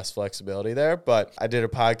little less flexibility there. But I did a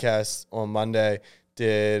podcast on Monday,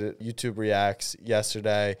 did YouTube Reacts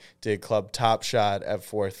yesterday, did Club Top Shot at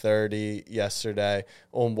 4:30 yesterday.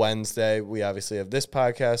 On Wednesday, we obviously have this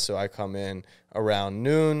podcast, so I come in around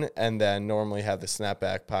noon and then normally have the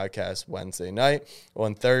Snapback podcast Wednesday night.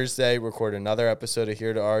 On Thursday, record another episode of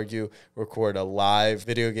Here to Argue, record a live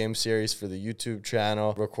video game series for the YouTube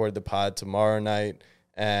channel, record the pod tomorrow night.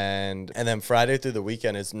 And then Friday through the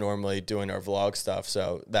weekend is normally doing our vlog stuff.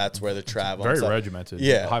 So that's where the travel. Very regimented.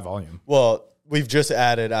 Yeah. High volume. Well, we've just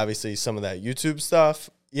added, obviously, some of that YouTube stuff.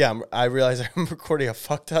 Yeah, I realize I'm recording a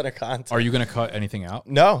fuck ton of content. Are you going to cut anything out?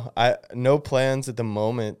 No, no plans at the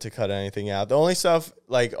moment to cut anything out. The only stuff,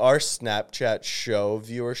 like our Snapchat show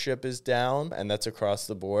viewership is down, and that's across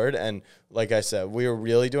the board. And like I said, we were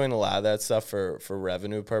really doing a lot of that stuff for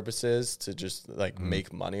revenue purposes to just like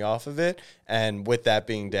make money off of it. And with that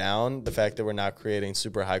being down, the fact that we're not creating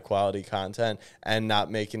super high quality content and not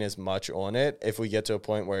making as much on it, if we get to a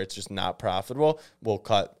point where it's just not profitable, we'll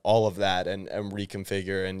cut all of that and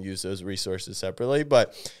reconfigure and use those resources separately.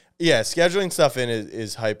 But yeah, scheduling stuff in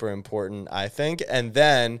is hyper important, I think. And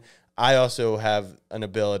then I also have an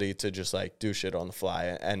ability to just like do shit on the fly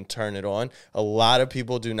and turn it on. A lot of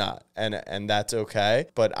people do not, and that's okay.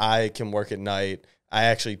 But I can work at night. I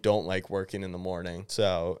actually don't like working in the morning.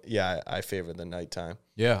 So yeah, I favor the nighttime.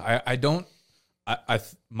 Yeah, I don't.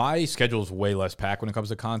 My schedule is way less packed when it comes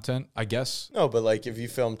to content, I guess. No, but like if you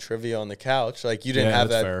film trivia on the couch, like you didn't have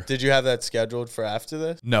that. Fair. Did you have that scheduled for after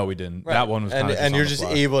this? No, we didn't. Right. That one was and you're just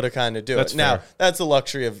able to kind of do it. Now, that's the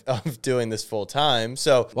luxury of doing this full time.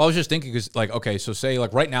 So, well, I was just thinking because like, okay, so say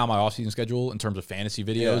like right now my off-season schedule in terms of fantasy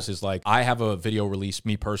videos is like I have a video release,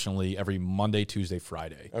 me personally, every Monday, Tuesday,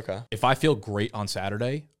 Friday. Okay. If I feel great on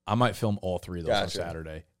Saturday, I might film all three of those on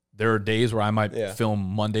Saturday. There are days where I might film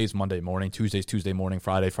Mondays, Monday morning, Tuesdays, Tuesday morning,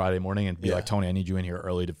 Friday morning, and be like, Tony, I need you in here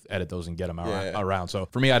early to edit those and get them around. So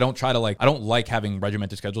for me, I don't like having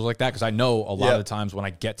regimented schedules like that because I know a lot of the times when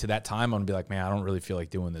I get to that time, I'm going to be like, man, I don't really feel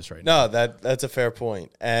like doing this right now. No, that's a fair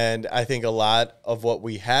point. And I think a lot of what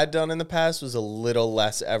we had done in the past was a little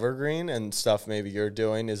less evergreen, and stuff maybe you're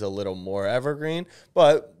doing is a little more evergreen.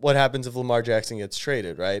 But what happens if Lamar Jackson gets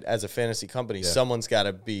traded, right? As a fantasy company, someone's got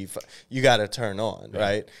to you got to turn on,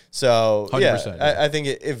 right? So, 100%, I think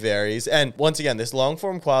it varies. And once again, this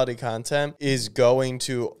long-form quality content is going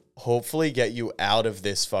to hopefully get you out of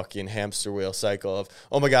this fucking hamster wheel cycle of,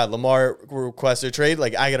 oh my God, Lamar requested a trade.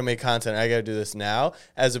 Like, I got to make content. I got to do this now.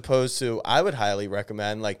 As opposed to, I would highly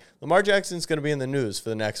recommend, like, Lamar Jackson's going to be in the news for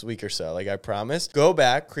the next week or so. Like, I promise. Go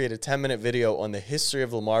back, create a 10-minute video on the history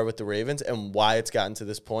of Lamar with the Ravens and why it's gotten to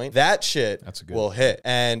this point. That shit will hit.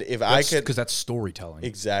 And if I could... Because that's storytelling.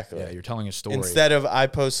 Exactly. Yeah, you're telling a story. Instead of I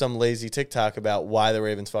post some lazy TikTok about why the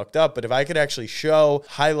Ravens fucked up. But if I could actually show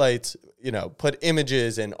highlights, you know, put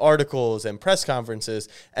images and articles and press conferences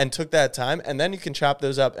and took that time, and then you can chop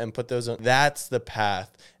those up and put those on. That's the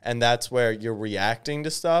path. And that's where you're reacting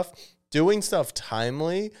to stuff, doing stuff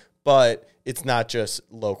timely, but it's not just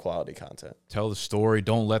low quality content. Tell the story.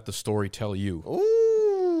 Don't let the story tell you.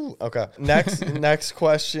 Ooh. Okay. Next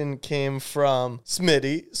question came from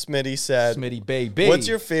Smitty. Smitty said, Smitty baby, what's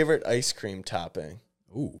your favorite ice cream topping?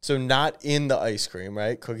 Ooh. So not in the ice cream,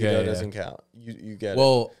 right? Cookie dough doesn't count. You get it.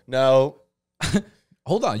 Well, no.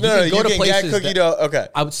 Hold on. You can go to places get cookie dough. Okay.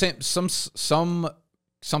 I would say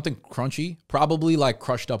something crunchy, probably like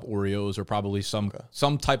crushed up Oreos or probably some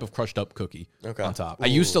type of crushed up cookie on top. Ooh. I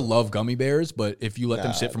used to love gummy bears, but if you let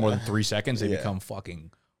them sit for more than 3 seconds, they become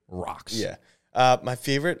fucking rocks. Yeah. My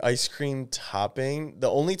favorite ice cream topping,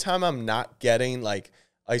 the only time I'm not getting like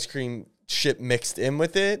ice cream shit mixed in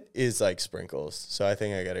with it is like sprinkles. So I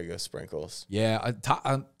think I gotta go sprinkles. Yeah,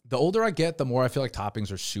 the older I get, the more I feel like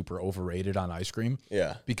toppings are super overrated on ice cream.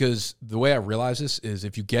 Yeah, because the way I realize this is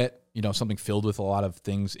if you get something filled with a lot of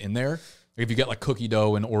things in there. If you get like cookie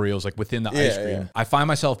dough and Oreos like within the ice cream, I find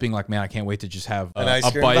myself being like, man, I can't wait to just have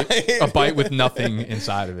a bite with nothing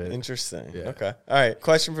inside of it. Interesting. Yeah. Okay. All right.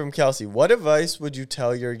 Question from Kelsey. What advice would you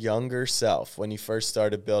tell your younger self when you first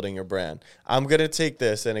started building your brand? I'm going to take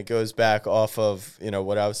this, and it goes back off of,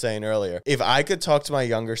 what I was saying earlier. If I could talk to my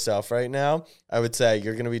younger self right now, I would say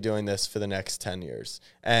you're going to be doing this for the next 10 years.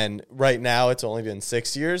 And right now it's only been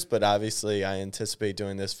 6 years, but obviously I anticipate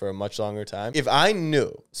doing this for a much longer time. If I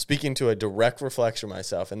knew, speaking to a direct reflection of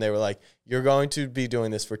myself, and they were like, you're going to be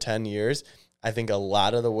doing this for 10 years, I think a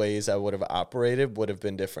lot of the ways I would have operated would have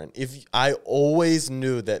been different. If I always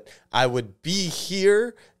knew that I would be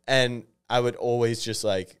here and I would always just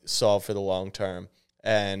like solve for the long term,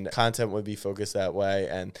 and content would be focused that way,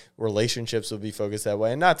 and relationships would be focused that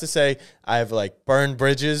way. And not to say I've like burned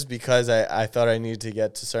bridges because I thought I needed to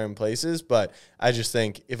get to certain places, but I just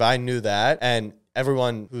think if I knew that, and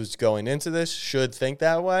everyone who's going into this should think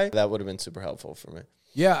that way, that would have been super helpful for me.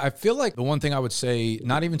 Yeah, I feel like the one thing I would say,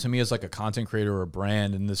 not even to me as like a content creator or a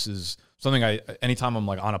brand, and this is something anytime I'm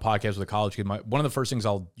like on a podcast with a college kid, one of the first things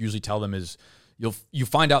I'll usually tell them is you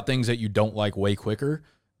find out things that you don't like way quicker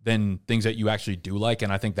than things that you actually do like.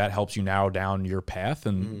 And I think that helps you narrow down your path.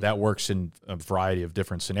 And that works in a variety of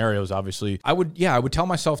different scenarios. Obviously, I would tell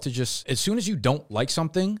myself to just, as soon as you don't like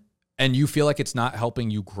something and you feel like it's not helping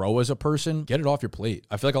you grow as a person, get it off your plate.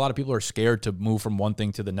 I feel like a lot of people are scared to move from one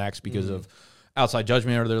thing to the next because of outside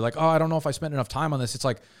judgment, or they're like, oh, I don't know if I spent enough time on this. It's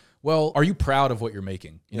like, well, are you proud of what you're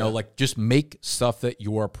making? You know, like just make stuff that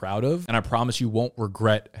you are proud of. And I promise you won't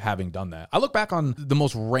regret having done that. I look back on the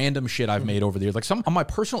most random shit I've made over the years. Like on my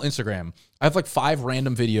personal Instagram, I have like 5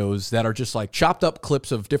 random videos that are just like chopped up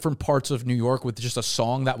clips of different parts of New York with just a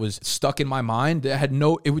song that was stuck in my mind.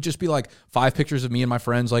 It would just be like 5 pictures of me and my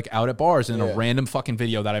friends like out at bars and a random fucking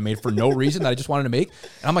video that I made for no reason that I just wanted to make.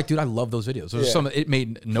 And I'm like, dude, I love those videos. It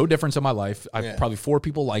made no difference in my life. Probably 4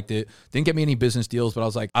 people liked it. Didn't get me any business deals, but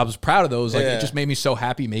I was proud of those. Like it just made me so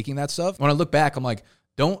happy making that stuff. When I look back, I'm like,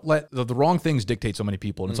 don't let the wrong things dictate so many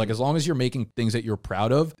people. And it's like, as long as you're making things that you're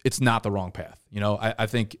proud of, it's not the wrong path. You know, I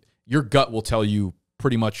think your gut will tell you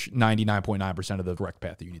pretty much 99.9% of the correct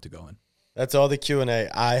path that you need to go in. That's all the Q&A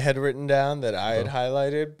I had written down that I had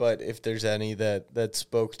highlighted, but if there's any that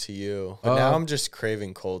spoke to you. But now I'm just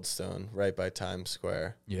craving Cold Stone right by Times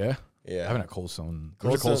Square. Yeah? Yeah. I haven't had Cold Stone.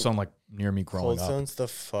 There's a Cold Stone like near me growing up. Cold Stone's the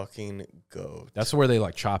fucking goat. That's where they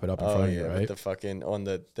like chop it up in front of you, right? With the fucking on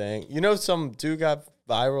the thing. You know, some dude got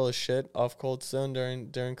viral as shit off Cold Stone during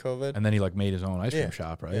COVID. And then he like made his own ice cream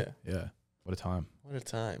shop, right? Yeah. What a time. What a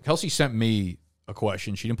time. Kelsey sent me a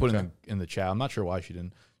question. She didn't put it in the chat. I'm not sure why she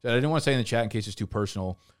didn't. I didn't want to say in the chat in case it's too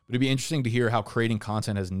personal, but it'd be interesting to hear how creating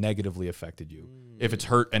content has negatively affected you. If it's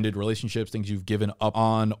hurt, ended relationships, things you've given up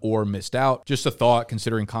on or missed out. Just a thought,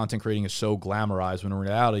 considering content creating is so glamorized, when in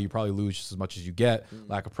reality, you probably lose just as much as you get.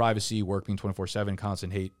 Lack of privacy, work being 24/7,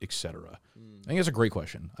 constant hate, etc. I think it's a great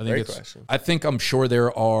question. I'm sure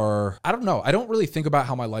there are, I don't know. I don't really think about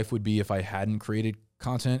how my life would be if I hadn't created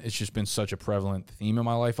content. It's just been such a prevalent theme in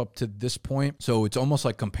my life up to this point. So it's almost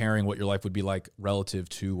like comparing what your life would be like relative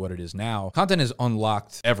to what it is now. Content has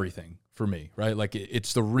unlocked everything for me, right? Like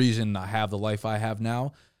it's the reason I have the life I have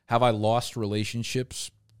now. Have I lost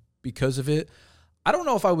relationships because of it? I don't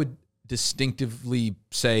know if I would distinctively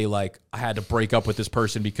say like I had to break up with this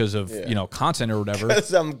person because of content or whatever.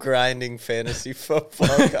 Because I'm grinding fantasy football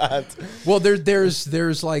content. Well,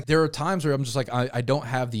 there's like there are times where I'm just like I don't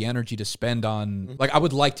have the energy to spend on like I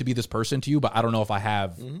would like to be this person to you, but I don't know if I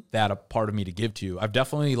have that a part of me to give to you. I've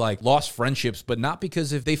definitely like lost friendships, but not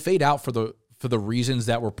because if they fade out for the reasons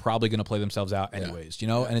that were probably going to play themselves out anyways, you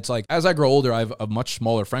know? And it's like, as I grow older, I have a much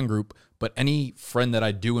smaller friend group, but any friend that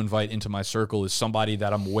I do invite into my circle is somebody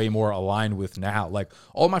that I'm way more aligned with now. Like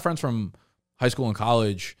all my friends from high school and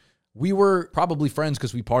college, we were probably friends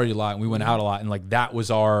because we partied a lot and we went out a lot. And like, that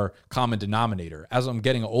was our common denominator. As I'm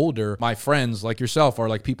getting older, my friends like yourself are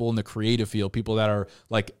like people in the creative field, people that are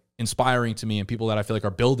like inspiring to me and people that I feel like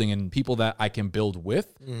are building and people that I can build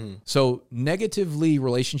with. So negatively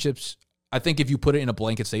relationships, I think if you put it in a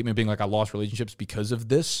blanket statement, being like, I lost relationships because of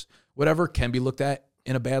this, whatever, can be looked at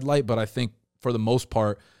in a bad light. But I think for the most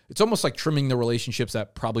part, it's almost like trimming the relationships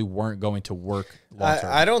that probably weren't going to work long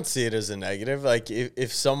term. I don't see it as a negative. Like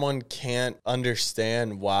if someone can't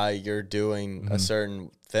understand why you're doing a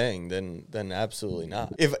certain thing, then absolutely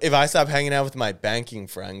not. If I stop hanging out with my banking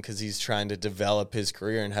friend because he's trying to develop his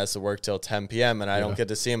career and has to work till 10 p.m. and I don't get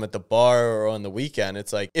to see him at the bar or on the weekend,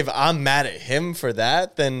 it's like, if I'm mad at him for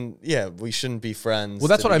that, then we shouldn't be friends. Well,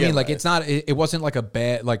 that's what I mean. Like it wasn't like a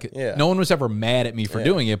bad, like no one was ever mad at me for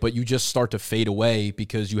doing it, but you just start to fade away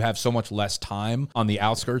because you have so much less time on the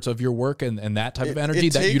outskirts of your work and that type of energy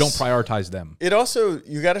that you don't prioritize them. It also,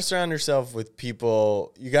 you got to surround yourself with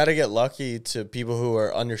people, you got to get lucky to people who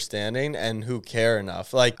are understanding and who care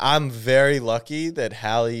enough. Like I'm very lucky that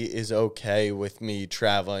Hallie is okay with me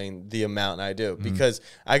traveling the amount I do because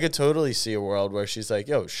I could totally see a world where she's like,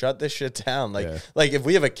 yo, shut this shit down. Like if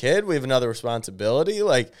we have a kid, we have another responsibility.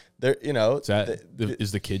 Like there, you know,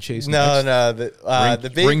 is the kid chase? No,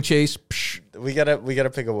 the ring chase. We gotta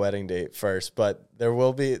pick a wedding date first, but there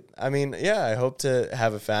will be. I mean, I hope to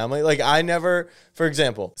have a family. Like for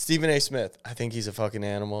example, Stephen A. Smith. I think he's a fucking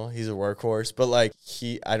animal. He's a workhorse, but like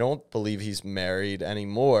I don't believe he's married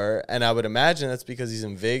anymore, and I would imagine that's because he's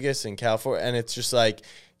in Vegas and California, and it's just like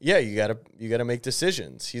yeah, you gotta make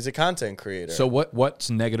decisions. He's a content creator. So what's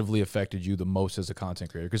negatively affected you the most as a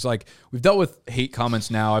content creator? Because like we've dealt with hate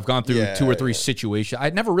comments now. I've gone through 2 or 3 situations. I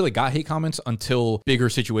never really got hate comments until bigger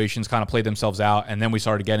situations kind of played themselves out, and then we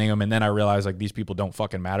started getting them, and then I realized like these people don't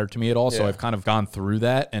fucking matter to me at all. So I've kind of gone through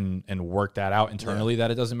that and worked that out internally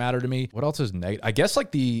that it doesn't matter to me. What else is negative? I guess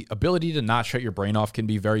like the ability to not shut your brain off can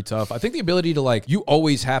be very tough. I think the ability to like, you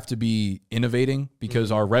always have to be innovating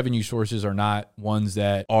because our revenue sources are not ones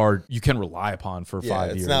that you can rely upon for 5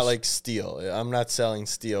 years. It's not like steel. I'm not selling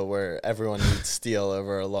steel where everyone needs steel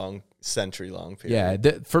over a long century-long period.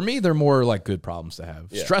 Yeah, for me, they're more like good problems to have.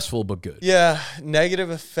 Stressful, but good. Yeah, negative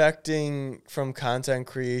affecting from content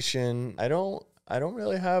creation. I don't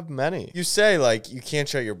really have many. You say like you can't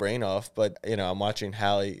shut your brain off, but I'm watching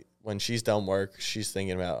Hallie. When she's done work, she's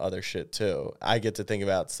thinking about other shit too. I get to think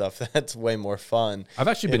about stuff that's way more fun. I've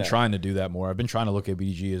actually been trying to do that more. I've been trying to look at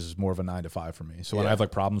BDG as more of a 9 to 5 for me. So when I have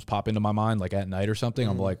like problems pop into my mind, like at night or something,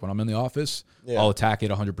 I'm like, when I'm in the office, I'll attack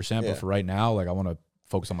it 100%. But for right now, like I want to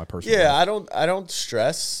focus on my personal life. I don't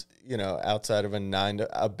stress, outside of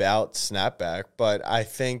about Snapback, but I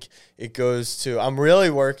think it goes to, I'm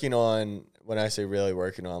really working on, when I say really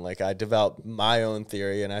working on, like I developed my own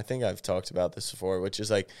theory, and I think I've talked about this before, which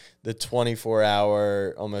is like the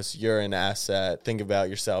 24-hour, almost you're an asset. Think about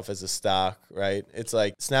yourself as a stock, right? It's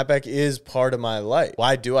like Snapback is part of my life.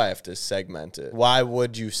 Why do I have to segment it? Why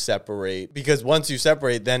would you separate? Because once you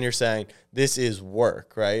separate, then you're saying this is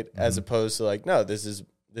work, right? Mm-hmm. As opposed to like, no, this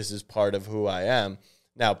is part of who I am.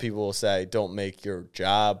 Now people will say, don't make your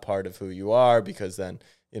job part of who you are, because then,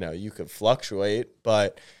 you could fluctuate,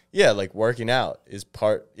 but yeah, like working out is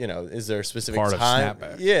part, is there a specific part time? Of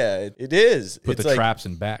Snapback. Yeah, it is. Put it's the traps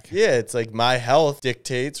in back. Yeah, it's like my health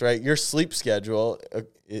dictates, right? Your sleep schedule,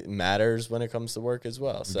 it matters when it comes to work as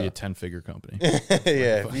well. So be a 10-figure company.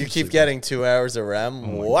 Yeah, if you keep getting 2 hours of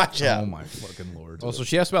REM, watch out. Oh my fucking Lord. Also,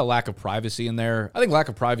 she asked about lack of privacy in there. I think lack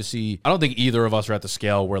of privacy, I don't think either of us are at the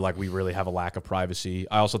scale where like we really have a lack of privacy.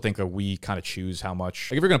 I also think that we kind of choose how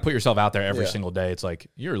much, like if you're going to put yourself out there every single day, it's like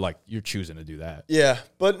you're choosing to do that. Yeah,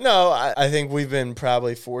 but no, I think we've been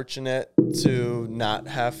probably fortunate to not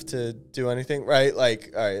have to do anything, right?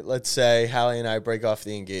 Like, all right, let's say Hallie and I break off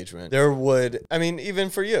the engagement. Even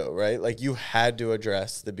for you, right? Like you had to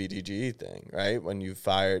address the BDGE thing, right? When you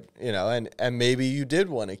fired, and maybe you did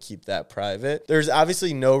want to keep that private. There's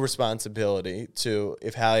obviously no responsibility to,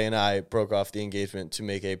 if Hallie and I broke off the engagement, to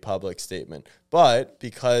make a public statement. But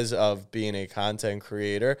because of being a content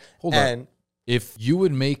creator, if you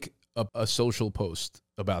would make a social post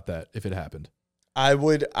about that, if it happened, I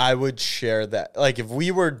would share that. Like if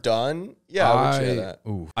we were done, I would share that.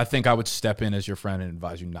 I think I would step in as your friend and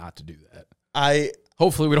advise you not to do that.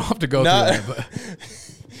 Hopefully we don't have to go through that. But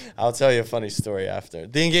I'll tell you a funny story after.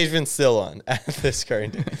 The engagement's still on at this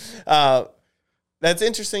current day. That's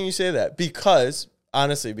interesting you say that, because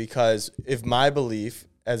if my belief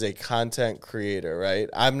as a content creator, right,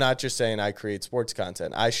 I'm not just saying I create sports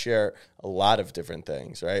content. I share a lot of different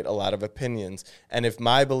things, right? A lot of opinions. And if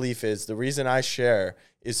my belief is the reason I share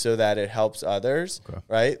is so that it helps others,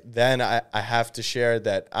 right? Then I have to share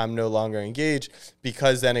that I'm no longer engaged,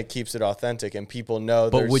 because then it keeps it authentic and people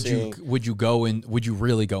know. But would you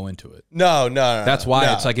really go into it? No. That's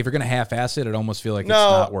why it's like if you're gonna half-ass it, it almost feel like it's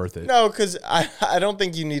not worth it. No, because I don't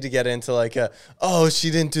think you need to get into like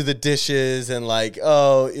she didn't do the dishes and like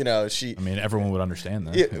she. I mean, everyone would understand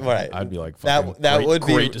that, right? I'd be like, that would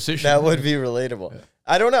be great decision. That would be relatable. Yeah.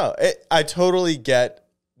 I don't know. I totally get.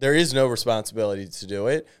 There is no responsibility to do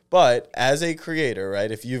it, but as a creator, right,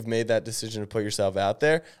 if you've made that decision to put yourself out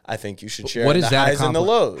there, I think you should share the highs and the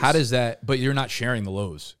lows. How does that, but you're not sharing the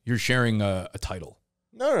lows. You're sharing a title.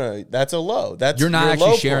 No, that's a low. You're not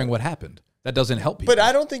actually sharing what happened. That doesn't help people. But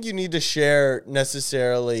I don't think you need to share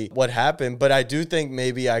necessarily what happened, but I do think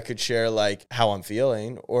maybe I could share like how I'm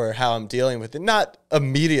feeling or how I'm dealing with it. Not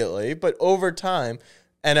immediately, but over time.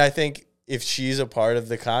 And I think if she's a part of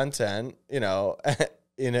the content,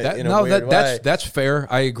 in a weird way. That's fair.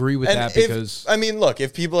 I agree with that, because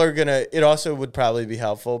if people are gonna, it also would probably be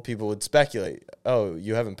helpful. People would speculate, oh,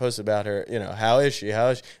 you haven't posted about her, how is she?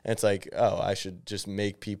 And it's like, oh, I should just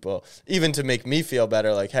make people, even to make me feel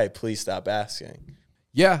better, like, hey, please stop asking.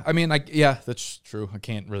 Yeah, that's true. I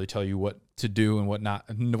can't really tell you what to do and what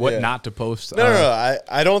not to post. No.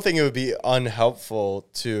 I don't think it would be unhelpful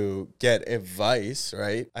to get advice,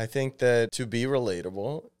 right? I think that to be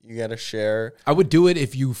relatable, you got to share. I would do it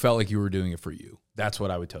if you felt like you were doing it for you. That's what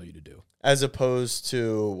I would tell you to do. As opposed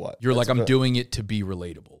to what? You're like, I'm doing it to be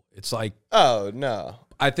relatable. It's like, oh, no.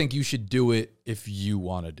 I think you should do it if you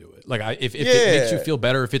want to do it. Like, if it makes you feel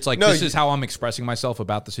better, if it's like, this is how I'm expressing myself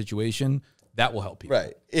about the situation, that will help people.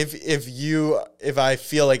 Right. If I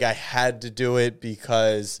feel like I had to do it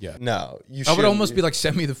because no, you should. I would almost be like,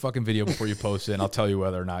 send me the fucking video before you post it, and I'll tell you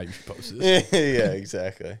whether or not you should post it. Yeah,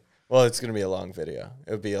 exactly. Well, it's going to be a long video.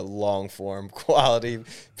 It would be a long form quality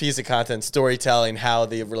piece of content, storytelling how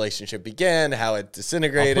the relationship began, how it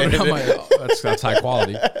disintegrated. That's high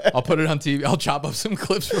quality. I'll put it on TV. I'll chop up some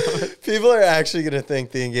clips from it. People are actually going to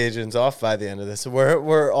think the engagement's off by the end of this.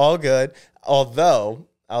 We're all good. Although,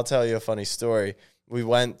 I'll tell you a funny story. We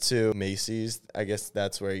went to Macy's. I guess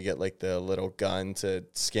that's where you get like the little gun to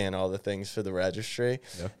scan all the things for the registry.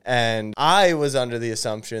 Yeah. And I was under the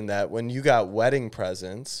assumption that when you got wedding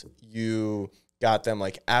presents, you got them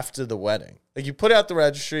like after the wedding. Like you put out the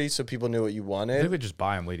registry so people knew what you wanted. They would just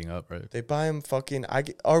buy them leading up, right? They buy them fucking.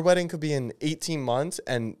 Our wedding could be in 18 months,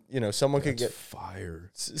 and someone could get fire.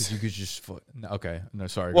 You could just okay. No,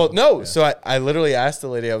 sorry. Well, no. Yeah. So I literally asked the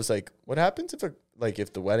lady. I was like, "What happens if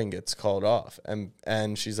the wedding gets called off?"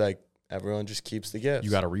 And she's like, "Everyone just keeps the gifts."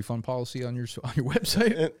 You got a refund policy on your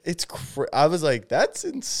website? It's I was like, that's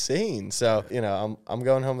insane. So I'm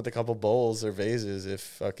going home with a couple bowls or vases if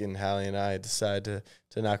fucking Hallie and I decide to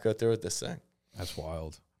not go through with this thing. That's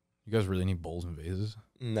wild. You guys really need bowls and vases?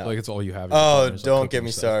 No, like it's all you have. Oh, don't get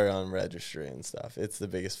me started on registry and stuff. It's the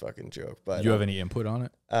biggest fucking joke. But do you have any input on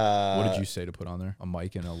it? What did you say to put on there? A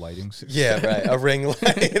mic and a lighting system? Yeah, right. A ring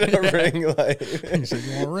light. A ring light. You said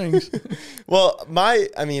you want rings. Well,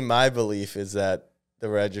 my belief is that the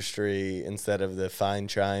registry, instead of the fine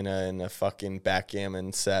china and a fucking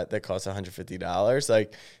backgammon set that costs $150,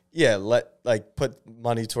 put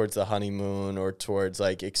money towards the honeymoon or towards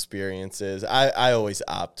like experiences. I always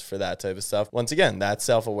opt for that type of stuff. Once again, that's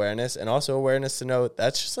self-awareness and also awareness to know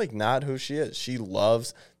that's just like not who she is. She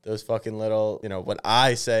loves those fucking little, what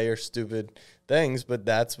I say are stupid things, but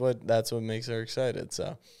that's what makes her excited.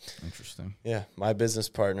 So interesting. Yeah, my business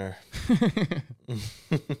partner.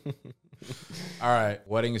 All right,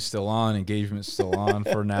 wedding is still on, engagement is still on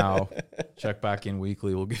for now. Check back in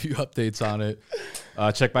weekly. We'll give you updates on it.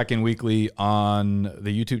 Check back in weekly on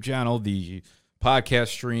the YouTube channel, the podcast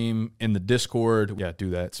stream, in the Discord. Yeah,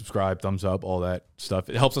 do that. Subscribe, thumbs up, all that stuff.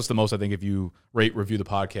 It helps us the most, I think, if you rate, review the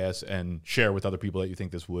podcast, and share with other people that you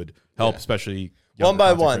think this would help, especially one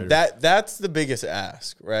by one. That's the biggest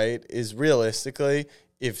ask, right? Is realistically,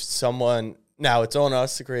 if someone, now it's on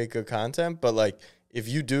us to create good content, but like, if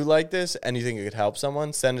you do like this and you think it could help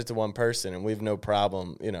someone, send it to one person, and we have no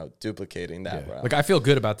problem, duplicating that. Yeah. Like, I feel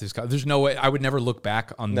good about this. There's no way I would never look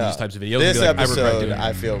back on these types of videos. This episode,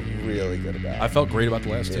 I feel really good about. I felt great about the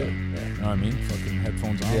last two. Yeah. You know what I mean? Fucking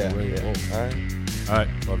headphones on. Yeah. Ready to roll. All right.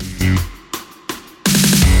 Love you.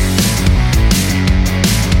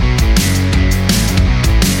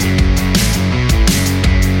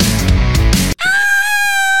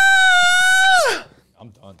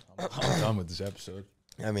 I'm done with this episode.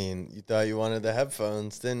 I mean, you thought you wanted the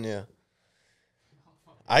headphones, didn't you?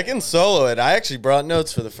 I can solo it. I actually brought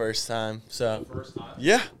notes for the first time. So,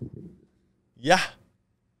 yeah.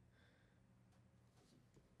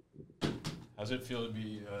 How's it feel to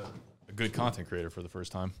be a good content creator for the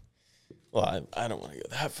first time? Well, I don't want to go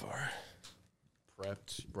that far.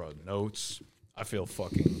 Prepped, brought notes. I feel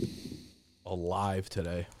fucking alive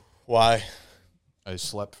today. Why? I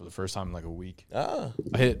slept for the first time in like a week. Ah.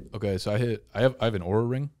 I have an Oura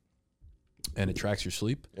ring, and it tracks your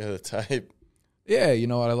sleep. You're the type. Yeah, you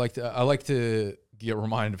know what? I like to get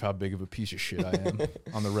reminded of how big of a piece of shit I am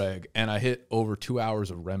on the reg. And I hit over 2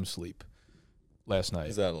 hours of REM sleep last night.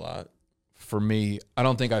 Is that a lot? For me, I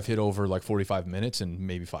don't think I've hit over like 45 minutes in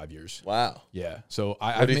maybe 5 years. Wow. Yeah. So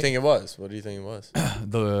What do you think it was?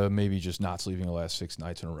 The maybe just not sleeping the last 6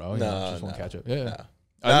 nights in a row. Just won't catch up. Yeah.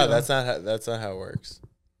 No, that's not how it works.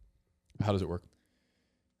 How does it work?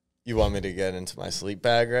 You want me to get into my sleep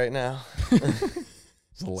my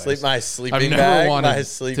sleeping I've never bag. Wanted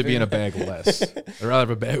to be in a bag less. I'd rather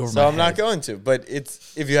have a bag over my So I'm head. not going to. But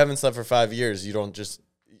if you haven't slept for 5 years, you don't just.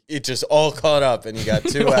 It just all caught up, and you got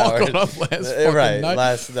 2 hours. Caught up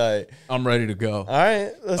last night. I'm ready to go. All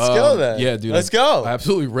right, let's go then. Yeah, dude. Let's go. I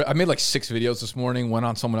absolutely. I made like 6 videos this morning. Went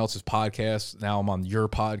on someone else's podcast. Now I'm on your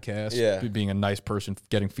podcast. Yeah. Being a nice person,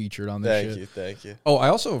 getting featured on this shit. Thank you. Oh, I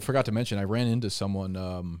also forgot to mention, I ran into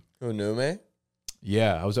someone. Who knew me?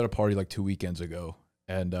 Yeah, I was at a party like 2 weekends ago.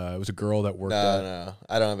 And it was a girl that worked. No.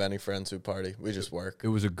 I don't have any friends who party. We just work. It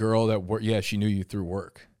was a girl that worked. Yeah, she knew you through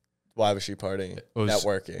work. Why was she partying?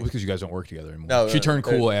 Networking. It was because you guys don't work together anymore. No, she turned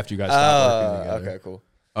cool after you guys stopped working together. Okay,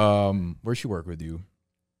 cool. Where'd she work with you?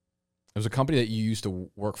 It was a company that you used to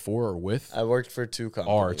work for or with. I worked for 2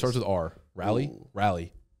 companies. R. It starts with R. Rally? Ooh.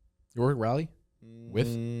 Rally. You work at Rally? With?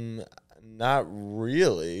 Not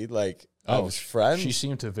really. Like, I was friends. She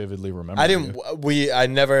seemed to vividly remember. I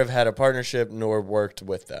never have had a partnership nor worked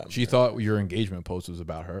with them. She thought your engagement post was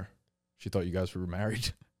about her. She thought you guys were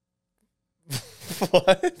married.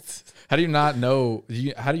 What? How do you not know?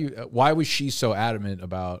 Why was she so adamant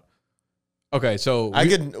about? Okay, so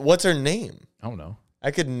what's her name? I don't know.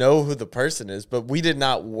 I could know who the person is, but we did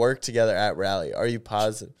not work together at Rally. Are you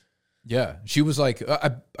positive? Yeah, she was like,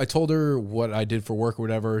 I told her what I did for work or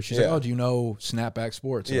whatever. She's like, oh, do you know Snapback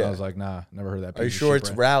Sports? And I was like, nah, never heard that. Are you sure it's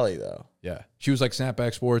Rally though? Yeah. She was like,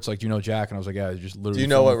 Snapback Sports, like, do you know Jack? And I was like, yeah, just literally. Do you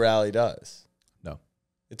know what Rally does? No.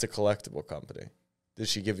 It's a collectible company. Did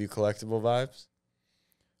she give you collectible vibes?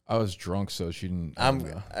 I was drunk, so she didn't.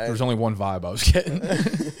 There was only one vibe I was getting.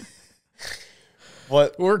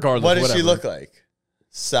 Regardless, what does she look like?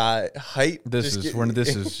 Size, height. This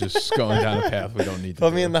is just going down a path we don't need to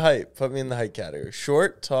Put me in the height category.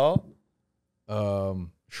 Short, tall?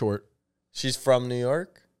 Short. She's from New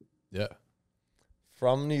York? Yeah.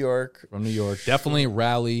 From New York. Definitely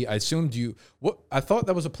Rally. I assumed I thought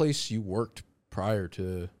that was a place you worked prior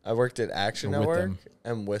to. I worked at Action Network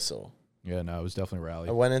and Whistle. Yeah, no, it was definitely Rally.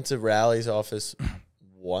 I went into Rally's office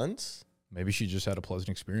once. Maybe she just had a pleasant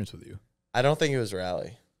experience with you. I don't think it was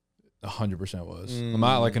Rally. 100% was. I'm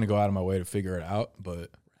not like going to go out of my way to figure it out, but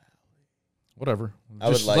whatever. I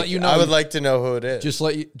would like to know who it is.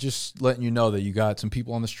 Just letting you know that you got some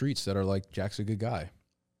people on the streets that are like, Jack's a good guy.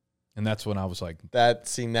 And that's when I was like,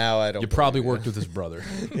 now I don't. You probably worked with his brother.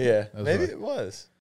 Yeah, maybe it was.